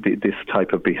ensure this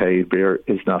type of behaviour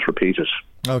is not repeated.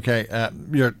 Okay,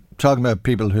 you're talking about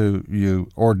people who you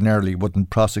ordinarily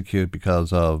wouldn't prosecute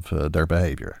because of their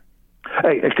behaviour.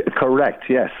 Correct,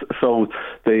 yes. So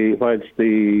whilst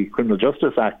the Criminal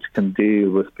Justice Act can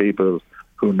deal with people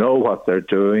who know what they're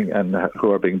doing and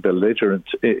who are being belligerent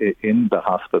in the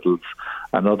hospitals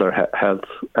and other health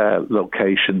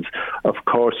locations. Of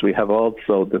course, we have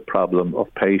also the problem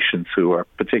of patients who are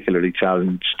particularly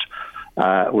challenged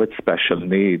with special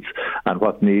needs. And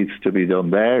what needs to be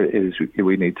done there is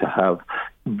we need to have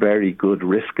very good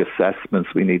risk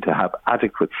assessments. We need to have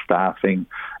adequate staffing.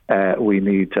 We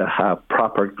need to have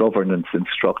proper governance and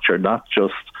structure, not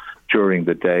just during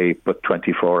the day, but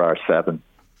 24/7.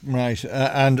 Right.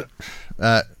 And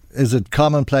is it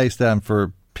commonplace then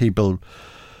for people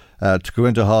to go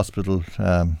into hospital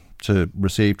to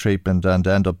receive treatment and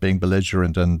end up being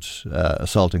belligerent and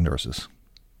assaulting nurses?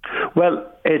 Well,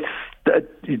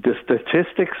 the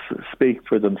statistics speak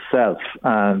for themselves,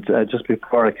 and just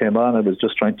before I came on I was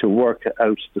just trying to work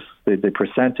out the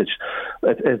percentage.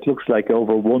 It looks like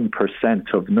over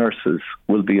 1% of nurses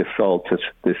will be assaulted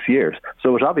this year,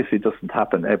 so it obviously doesn't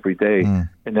happen every day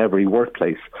in every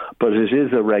workplace, but it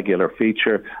is a regular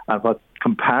feature. And what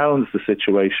compounds the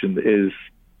situation is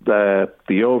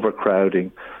the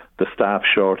overcrowding, the staff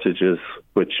shortages,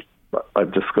 which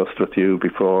I've discussed with you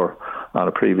before on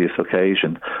a previous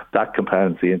occasion. That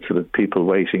compounds the incident, people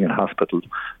waiting in hospital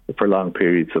for long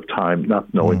periods of time,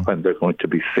 not knowing when they're going to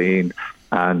be seen,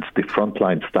 and the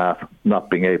frontline staff not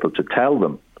being able to tell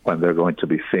them when they're going to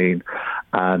be seen.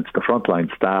 And the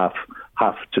frontline staff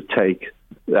have to take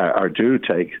or do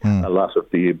take a lot of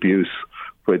the abuse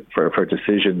for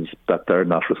decisions that they're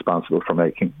not responsible for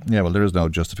making. Yeah, well, there is no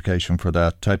justification for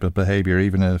that type of behaviour,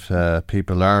 even if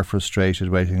people are frustrated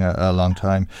waiting a long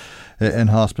time in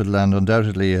hospital, and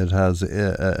undoubtedly it has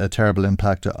a terrible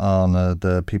impact on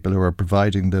the people who are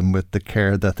providing them with the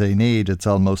care that they need. It's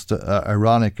almost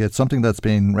ironic. It's something that's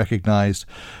been recognised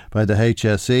by the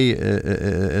HSE,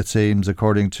 it seems,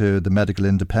 according to the Medical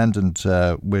Independent,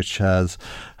 which has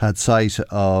had sight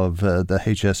of the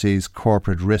HSE's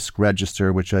corporate risk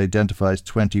register, which identifies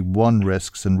 21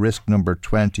 risks, and risk number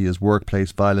 20 is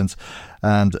workplace violence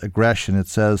and aggression. It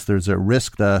says there's a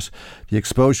risk that the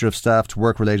exposure of staff to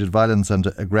work-related violence and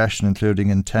aggression, including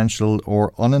intentional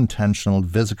or unintentional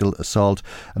physical assault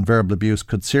and verbal abuse,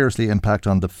 could seriously impact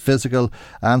on the physical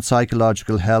and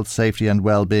psychological health, safety and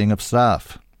well-being of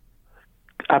staff.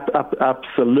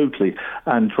 Absolutely.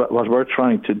 And what we're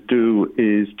trying to do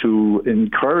is to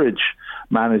encourage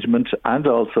management and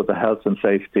also the Health and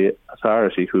Safety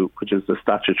Authority, which is the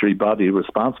statutory body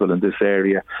responsible in this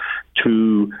area,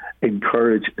 to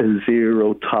encourage a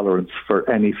zero tolerance for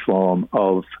any form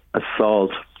of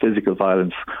assault, physical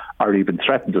violence, or even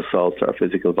threatened assault or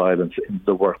physical violence in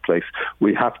the workplace.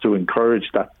 We have to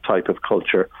encourage that type of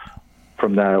culture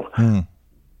from now.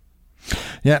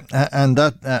 Yeah, and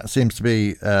that seems to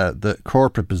be the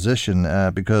corporate position,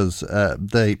 because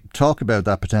they talk about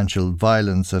that potential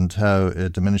violence and how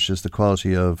it diminishes the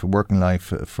quality of working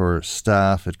life for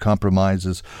staff. It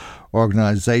compromises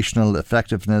organisational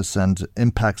effectiveness and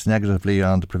impacts negatively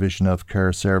on the provision of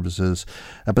care services.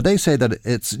 But they say that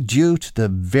it's due to the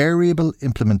variable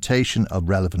implementation of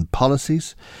relevant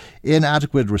policies,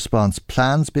 inadequate response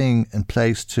plans being in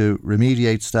place to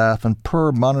remediate staff, and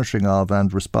poor monitoring of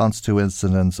and response to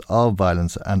incidents of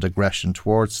violence and aggression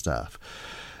towards staff.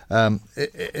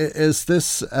 Is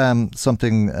this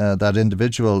something that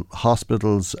individual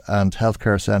hospitals and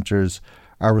healthcare centres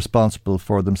are responsible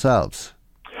for themselves?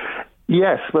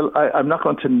 Yes, well, I'm not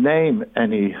going to name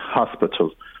any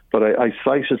hospital, but I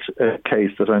cited a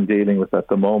case that I'm dealing with at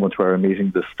the moment where I'm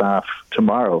meeting the staff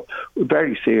tomorrow.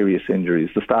 Very serious injuries.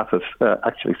 The staff have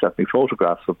actually sent me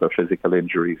photographs of their physical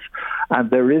injuries. And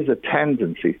there's a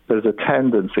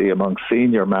tendency among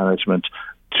senior management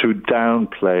to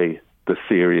downplay the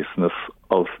seriousness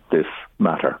of this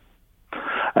matter.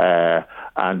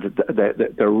 And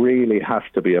there really has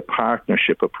to be a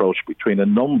partnership approach between a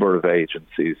number of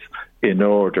agencies in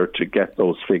order to get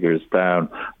those figures down.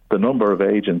 The number of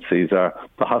agencies are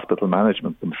the hospital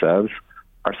management themselves,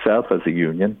 ourselves as a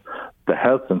union, the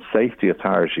Health and Safety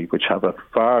Authority, which have a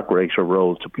far greater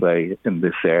role to play in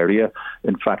this area.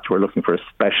 In fact, we're looking for a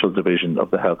special division of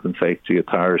the Health and Safety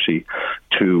Authority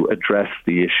to address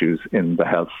the issues in the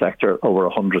health sector, over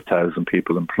 100,000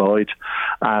 people employed.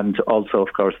 And also,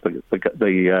 of course, the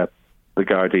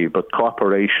Gardaí, but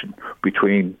cooperation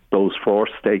between those four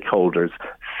stakeholders,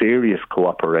 serious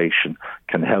cooperation,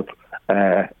 can help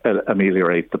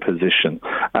ameliorate the position.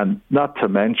 And not to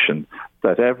mention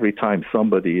that every time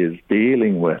somebody is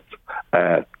dealing with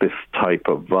this type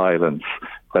of violence,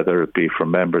 whether it be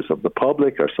from members of the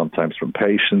public or sometimes from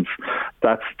patients,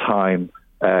 that's time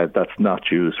that's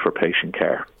not used for patient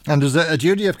care. And there's a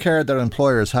duty of care that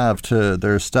employers have to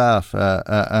their staff,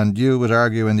 and you would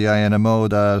argue in the INMO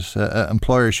that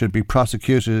employers should be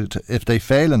prosecuted if they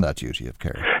fail in that duty of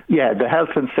care. Yeah, the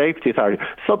Health and Safety Authority.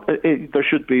 So there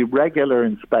should be regular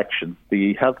inspections.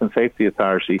 The Health and Safety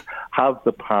Authority have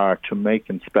the power to make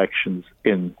inspections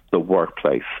in the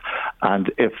workplace. And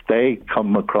if they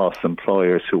come across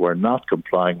employers who are not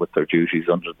complying with their duties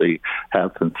under the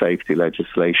health and safety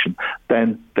legislation,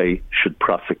 then they should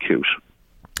prosecute.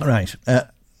 Right.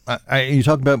 You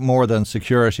talk about more than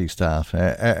security staff.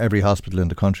 Every hospital in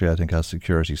the country, I think, has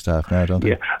security staff now, don't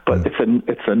they? Yeah, but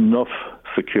it's enough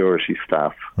security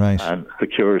staff. Right. And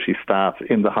security staff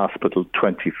in the hospital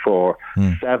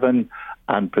 24/7,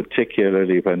 and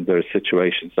particularly when there's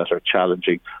situations that are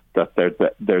challenging, that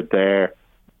they're there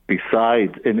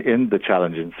beside in the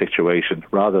challenging situation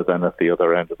rather than at the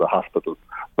other end of the hospital,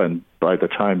 when by the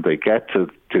time they get to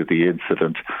the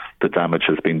incident, the damage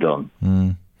has been done.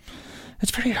 It's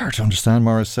very hard to understand,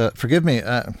 Maurice. Forgive me.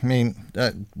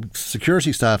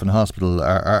 Security staff in hospital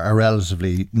are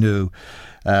relatively new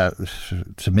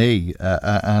to me.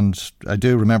 And I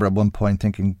do remember at one point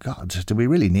thinking, God, do we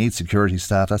really need security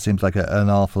staff? That seems like an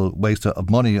awful waste of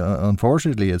money.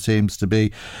 Unfortunately, it seems to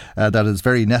be that it's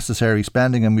very necessary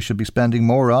spending and we should be spending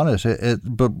more on it.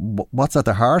 But what's at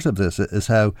the heart of this is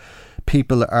how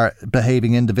people are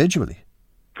behaving individually.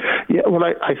 Yeah, well,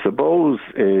 I suppose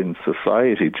in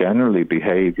society generally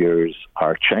behaviours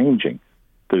are changing.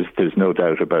 There's no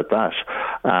doubt about that.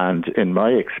 And in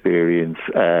my experience,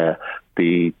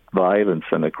 the violence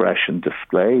and aggression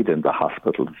displayed in the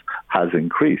hospitals has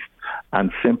increased.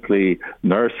 And simply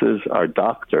nurses or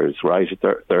doctors, right,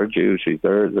 their duty,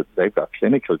 they've got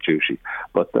clinical duty,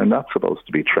 but they're not supposed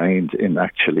to be trained in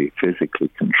actually physically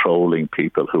controlling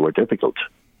people who are difficult.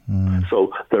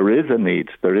 So there is a need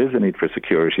for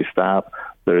security staff.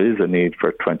 There is a need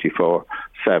for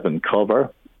 24/7 cover.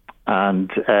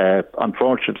 And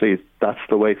unfortunately, that's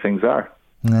the way things are.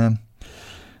 Yeah.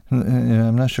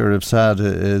 I'm not sure if sad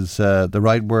is the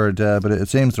right word, but it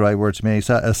seems the right word to me.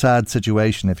 A sad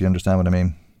situation, if you understand what I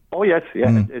mean. Oh, yes,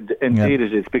 indeed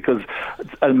it is, because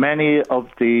many of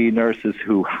the nurses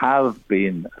who have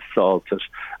been assaulted,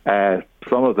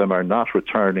 some of them are not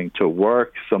returning to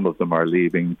work, some of them are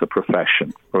leaving the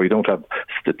profession. We don't have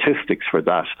statistics for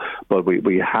that, but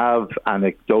we have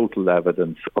anecdotal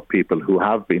evidence of people who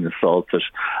have been assaulted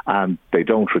and they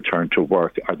don't return to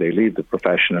work, or they leave the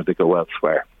profession, or they go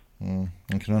elsewhere.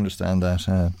 I can understand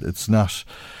that. It's not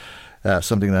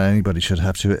something that anybody should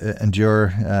have to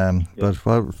endure. But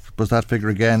what was that figure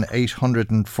again?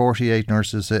 848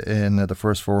 nurses in the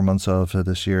first 4 months of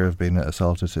this year have been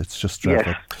assaulted. It's just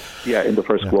dreadful. Yes. In the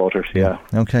first quarter,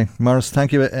 Okay. Maurice,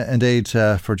 thank you indeed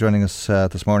for joining us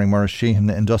this morning. Maurice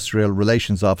Sheehan, Industrial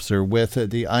Relations Officer with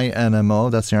the INMO,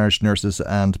 that's the Irish Nurses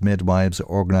and Midwives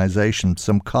Organisation.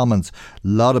 Some comments. A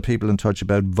lot of people in touch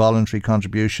about voluntary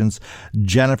contributions.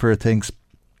 Jennifer thinks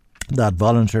that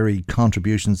voluntary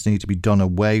contributions need to be done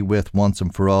away with once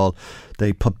and for all.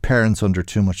 They put parents under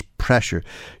too much pressure.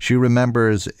 She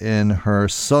remembers in her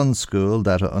son's school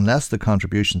that unless the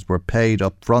contributions were paid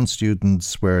up front,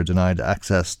 students were denied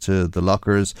access to the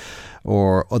lockers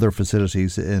or other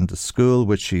facilities in the school,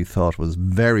 which she thought was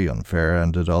very unfair,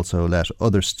 and it also let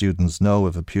other students know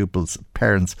if a pupil's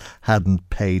parents hadn't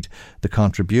paid the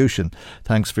contribution.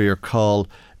 Thanks for your call,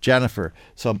 Jennifer.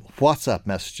 Some WhatsApp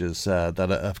messages that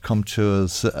have come to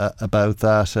us about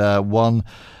that. One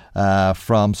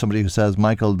from somebody who says,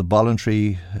 Michael, the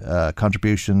voluntary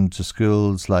contribution to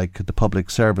schools, like the public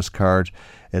service card,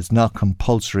 is not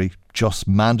compulsory, just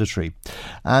mandatory.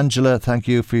 Angela, thank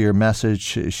you for your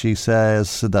message. She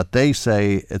says that they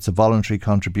say it's a voluntary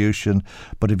contribution,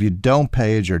 but if you don't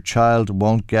pay it, your child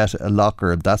won't get a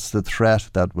locker. That's the threat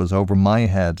that was over my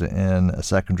head in a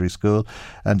secondary school.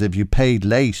 And if you paid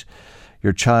late,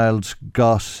 your child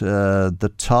got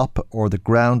the top or the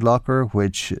ground locker,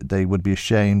 which they would be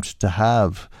ashamed to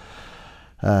have.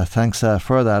 Thanks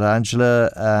for that,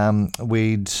 Angela.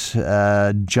 We'd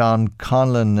John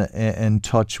Conlon in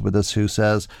touch with us, who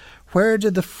says, where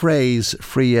did the phrase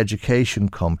free education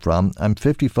come from? I'm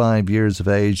 55 years of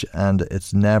age and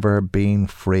it's never been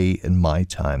free in my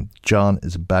time. John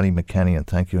is Ballymckenny, and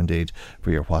thank you indeed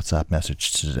for your WhatsApp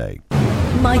message today.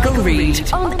 Michael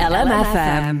Reade on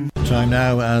LMFM. Time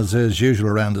now, as is usual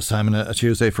around this time on a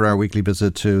Tuesday, for our weekly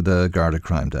visit to the Garda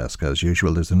Crime Desk. As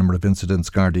usual, there's a number of incidents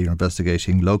Garda are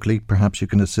investigating locally. Perhaps you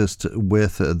can assist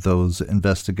with those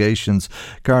investigations.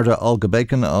 Garda Olga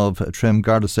Bacon of Trim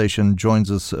Garda Station joins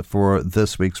us for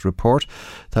this week's report.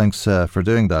 Thanks for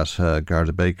doing that,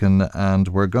 Garda Bacon. And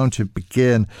we're going to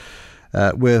begin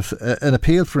with an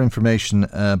appeal for information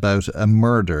about a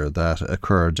murder that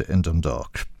occurred in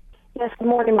Dundalk. Yes, good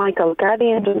morning, Michael. Garda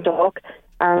in Dundalk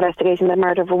are investigating the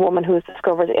murder of a woman who was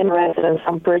discovered in a residence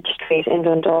on Bridge Street in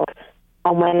Dundalk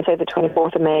on Wednesday the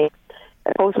 24th of May.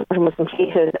 A post-mortem was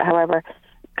completed. However,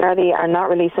 Garda are not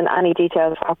releasing any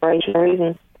details for operational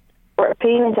reasons. We're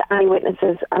appealing to any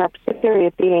witnesses and are particularly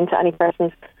appealing to any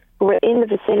persons who were in the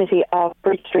vicinity of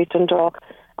Bridge Street, Dundalk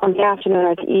on the afternoon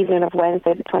or the evening of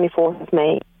Wednesday the 24th of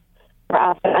May. We're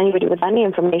asking anybody with any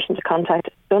information to contact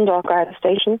Dundalk Garda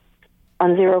Station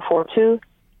on 042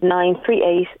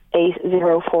 938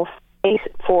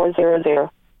 8400.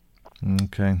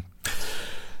 Okay.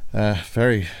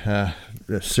 Very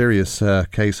serious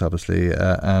case, obviously,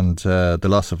 and the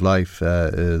loss of life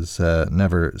is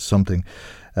never something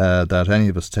that any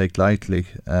of us take lightly.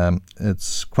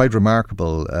 It's quite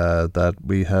remarkable that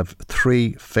we have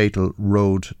 3 fatal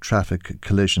road traffic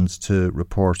collisions to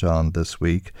report on this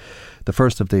week. The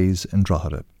first of these in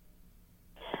Drogheda.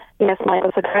 Yes,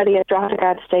 Michael. So Garda at Drogheda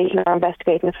Garda Station are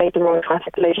investigating a fatal road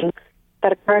traffic collision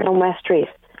that occurred on West Street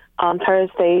on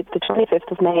Thursday, the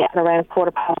 25th of May, at around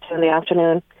 2:15 in the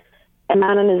afternoon. A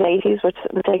man in his 80s was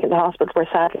taken to the hospital where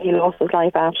sadly he lost his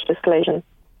life after this collision.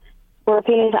 We're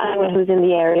appealing to anyone who's in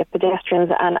the area,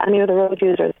 pedestrians and any other road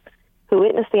users who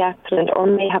witnessed the accident or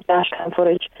may have dashcam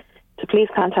footage, to please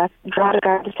contact Drogheda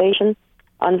Garda Station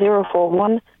on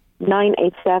 041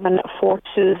 987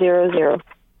 4200.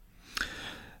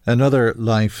 Another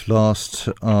life lost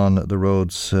on the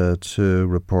roads to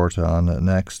report on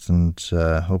next, and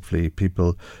hopefully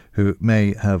people who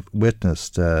may have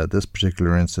witnessed this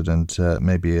particular incident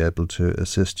may be able to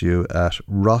assist you at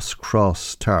Ross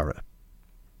Cross, Tara.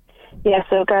 Yes,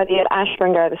 so Gardaí at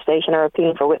Ashburn Garda Station are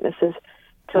appealing for witnesses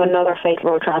to another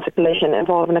fatal road traffic collision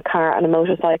involving a car and a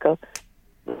motorcycle,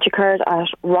 which occurred at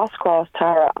Ross Cross,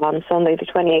 Tara on Sunday the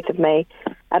 28th of May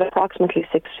at approximately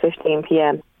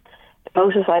 6:15pm. The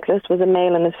motorcyclist was a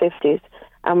male in his 50s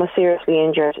and was seriously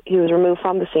injured. He was removed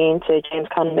from the scene to James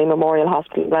Connolly Memorial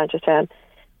Hospital in Blanchardstown,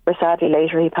 where sadly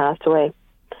later he passed away.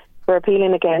 We're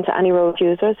appealing again to any road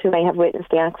users who may have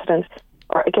witnessed the accident,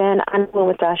 or again anyone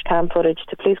with dash cam footage,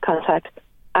 to please contact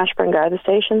Ashburn Garda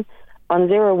Station on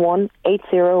 01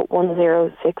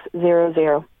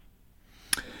 8010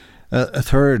 A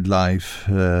third life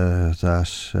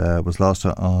that was lost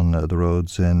on the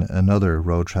roads in another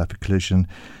road traffic collision.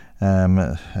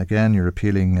 Again, you're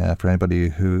appealing for anybody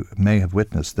who may have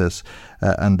witnessed this,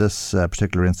 and this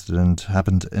particular incident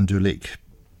happened in Duleek.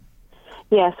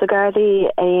 Yes, the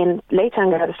Gardaí in Leytown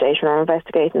Garda Station are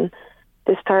investigating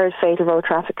this third fatal road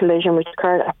traffic collision which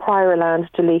occurred at Prior Land,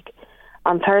 Duleek,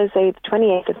 on Thursday, the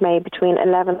 28th of May, between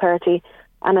 11:30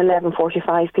 and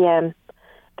 11:45pm.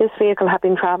 This vehicle had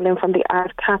been travelling from the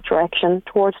Ardcath direction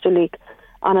towards Duleek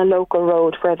on a local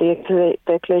road where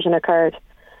the collision occurred.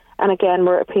 And again,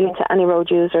 we're appealing to any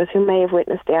road users who may have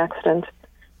witnessed the accident,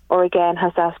 or again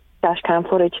has dash cam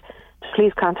footage, to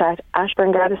please contact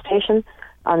Ashburn Garda Station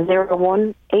on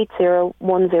 01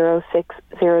 8010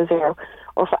 600.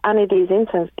 Or for any of these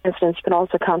incidents, you can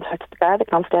also contact the Garda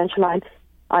Confidential line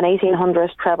on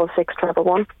 1800 666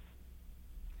 111.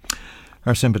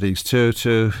 Our sympathies too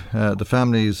to the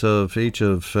families of each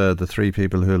of the three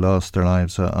people who lost their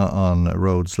lives on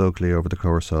roads locally over the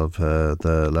course of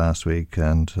the last week,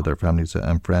 and their families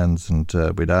and friends. And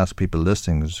we'd ask people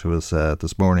listening to us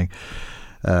this morning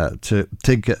to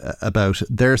think about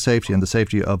their safety and the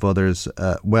safety of others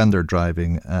when they're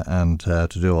driving, and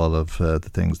to do all of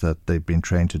the things that they've been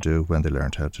trained to do when they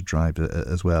learned how to drive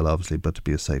as well, obviously, but to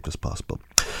be as safe as possible.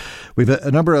 We've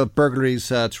a number of burglaries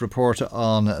to report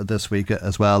on this week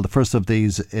as well. The first of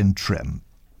these in Trim.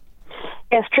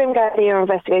 Yes, Trim Gardaí are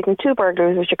investigating two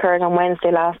burglaries which occurred on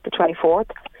Wednesday last, the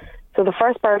 24th. So the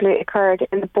first burglary occurred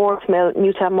in the Boards Mill,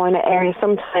 Newtown Moyna area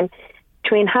sometime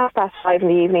between 5:30 in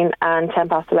the evening and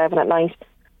 11:10 at night.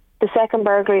 The second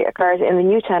burglary occurred in the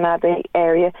Newtown Abbey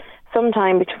area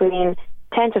sometime between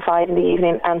 10 to 5 in the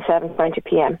evening and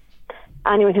 7:20pm.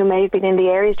 Anyone who may have been in the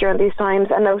areas during these times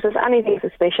and notice anything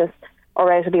suspicious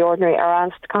or out of the ordinary are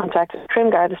asked to contact Trim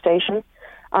Garda Station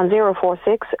on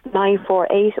 046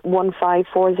 948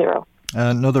 1540.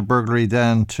 Another burglary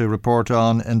then to report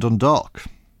on in Dundalk.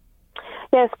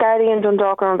 Yes, Gardaí in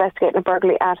Dundalk are investigating a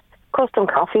burglary at Custom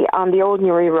Coffee on the Old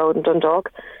Newry Road in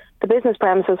Dundalk. The business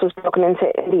premises was broken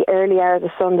into in the early hours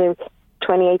of Sunday,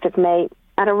 28th of May,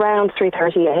 at around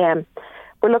 3:30am.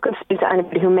 We're looking to speak to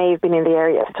anybody who may have been in the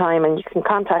area at the time, and you can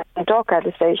contact the Dundalk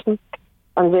Garda Station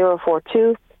on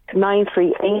 042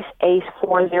 938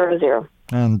 8400.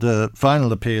 And the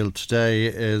final appeal today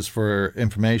is for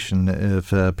information,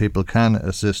 if people can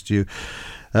assist you,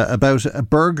 about a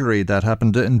burglary that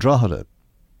happened in Drogheda.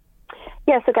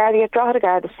 Yes, the Gardaí at Drogheda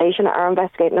Garda Station are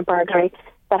investigating a burglary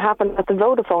that happened at the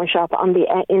Vodafone shop in the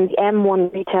M1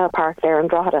 retail park there in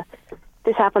Drogheda.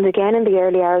 This happened again in the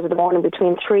early hours of the morning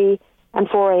between 3 and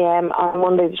 4am on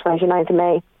Monday the 29th of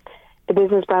May. The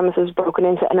business premises was broken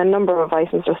into and a number of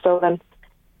items were stolen.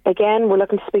 Again, we're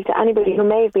looking to speak to anybody who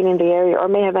may have been in the area or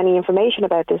may have any information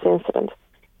about this incident.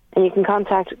 And you can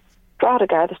contact Drogheda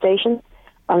Garda Station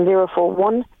on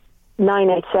 041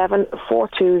 987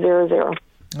 4200.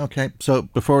 Okay, so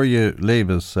before you leave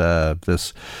us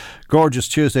this gorgeous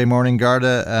Tuesday morning,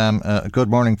 Garda, good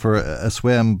morning for a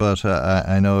swim, but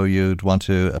I know you'd want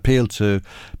to appeal to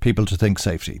people to think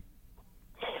safety.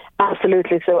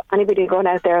 Absolutely. So anybody going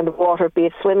out there in the water, be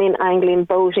it swimming, angling,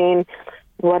 boating,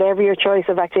 whatever your choice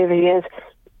of activity is,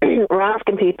 we're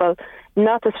asking people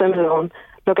not to swim alone.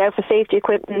 Look out for safety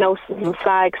equipment, notices and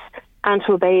flags, and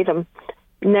to obey them.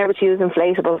 Never to use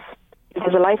inflatables. If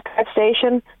there's a lifeguard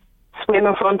station, swim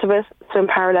in front of it, swim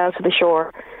parallel to the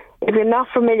shore. If you're not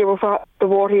familiar with what the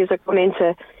water you're going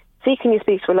into, see can you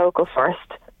speak to a local first.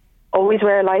 Always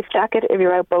wear a life jacket if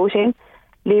you're out boating.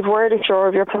 Leave word ashore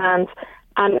of your plans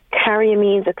and carry a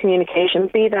means of communication,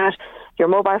 be that your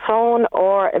mobile phone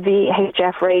or a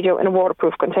VHF radio in a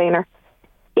waterproof container.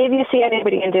 If you see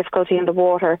anybody in difficulty in the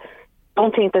water,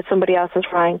 don't think that somebody else is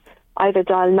trying. Either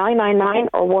dial 999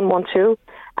 or 112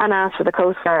 and ask for the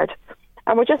Coast Guard.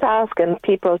 And we're just asking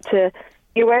people to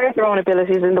be aware of their own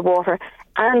abilities in the water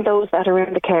and those that are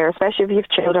in the care, especially if you have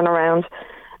children around.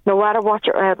 No matter what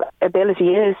your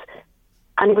ability is,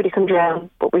 anybody can drown,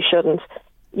 but we shouldn't.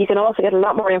 You can also get a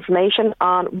lot more information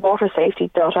on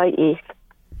watersafety.ie.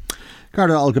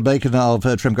 Garda Olga Bacon of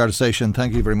Trim Garda Station,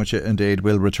 thank you very much indeed.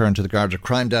 We'll return to the Garda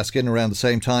Crime Desk in around the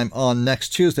same time on next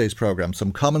Tuesday's programme.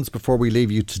 Some comments before we leave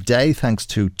you today, thanks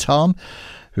to Tom,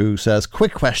 who says,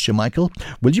 quick question, Michael.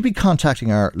 Will you be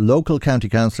contacting our local county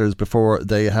councillors before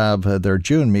they have their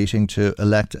June meeting to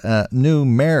elect a new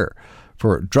mayor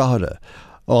for Drogheda,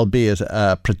 albeit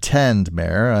a pretend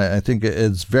mayor? I think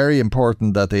it's very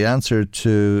important that they answer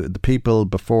to the people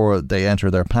before they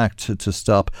enter their pact to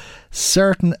stop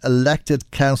certain elected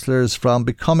councillors from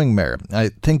becoming mayor. I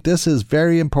think this is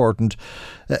very important,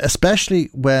 especially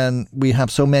when we have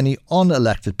so many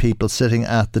unelected people sitting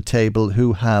at the table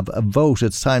who have a vote.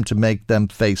 It's time to make them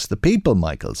face the people,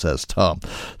 Michael, says Tom.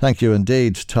 Thank you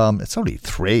indeed, Tom. It's only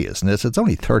 3, isn't it? It's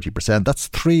only 30%. That's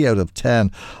 3 out of 10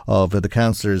 of the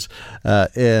councillors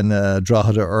in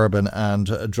Drogheda Urban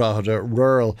and Drogheda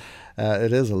Rural.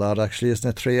 It is a lot, actually, isn't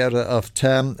it? 3 out of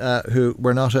 10 who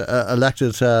were not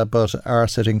elected but are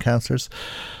sitting councillors.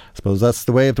 I suppose that's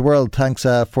the way of the world. Thanks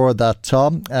for that,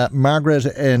 Tom. Margaret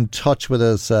in touch with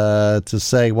us to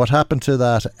say what happened to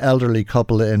that elderly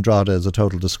couple in Drogheda is a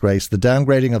total disgrace. The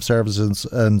downgrading of services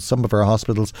in some of our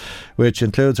hospitals, which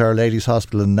includes Our Lady's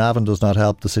Hospital in Navan, does not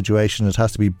help the situation. It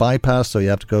has to be bypassed, so you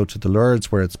have to go to the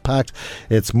Lourdes where it's packed.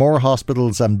 It's more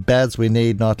hospitals and beds we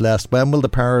need, not less. When will the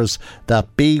powers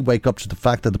that be wake up to the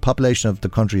fact that the population of the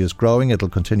country is growing? It'll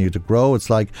continue to grow. It's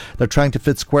like they're trying to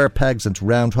fit square pegs into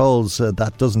round holes.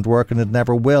 That doesn't work, and it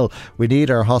never will. We need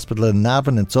our hospital in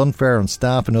Navan. It's unfair on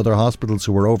staff in other hospitals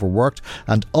who are overworked,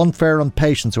 and unfair on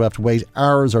patients who have to wait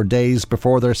hours or days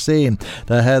before they're seen.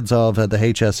 The heads of the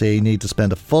HSE need to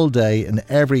spend a full day in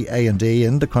every A&E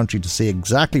in the country to see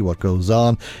exactly what goes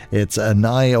on. It's an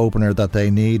eye-opener that they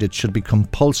need. It should be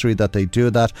compulsory that they do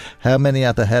that. How many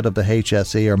at the head of the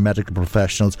HSE are medical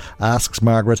professionals? Asks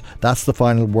Margaret. That's the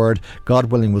final word.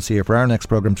 God willing, we'll see you for our next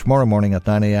programme tomorrow morning at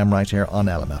 9 a.m. right here on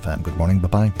LMFM. Good morning.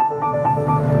 Bye-bye.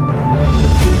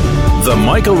 The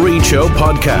Michael Reade Show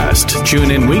podcast.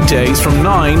 Tune in weekdays from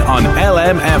 9 on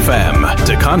LMFM.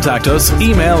 To contact us,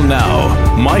 email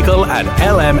now,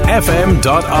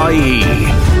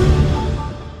 michael@lmfm.ie.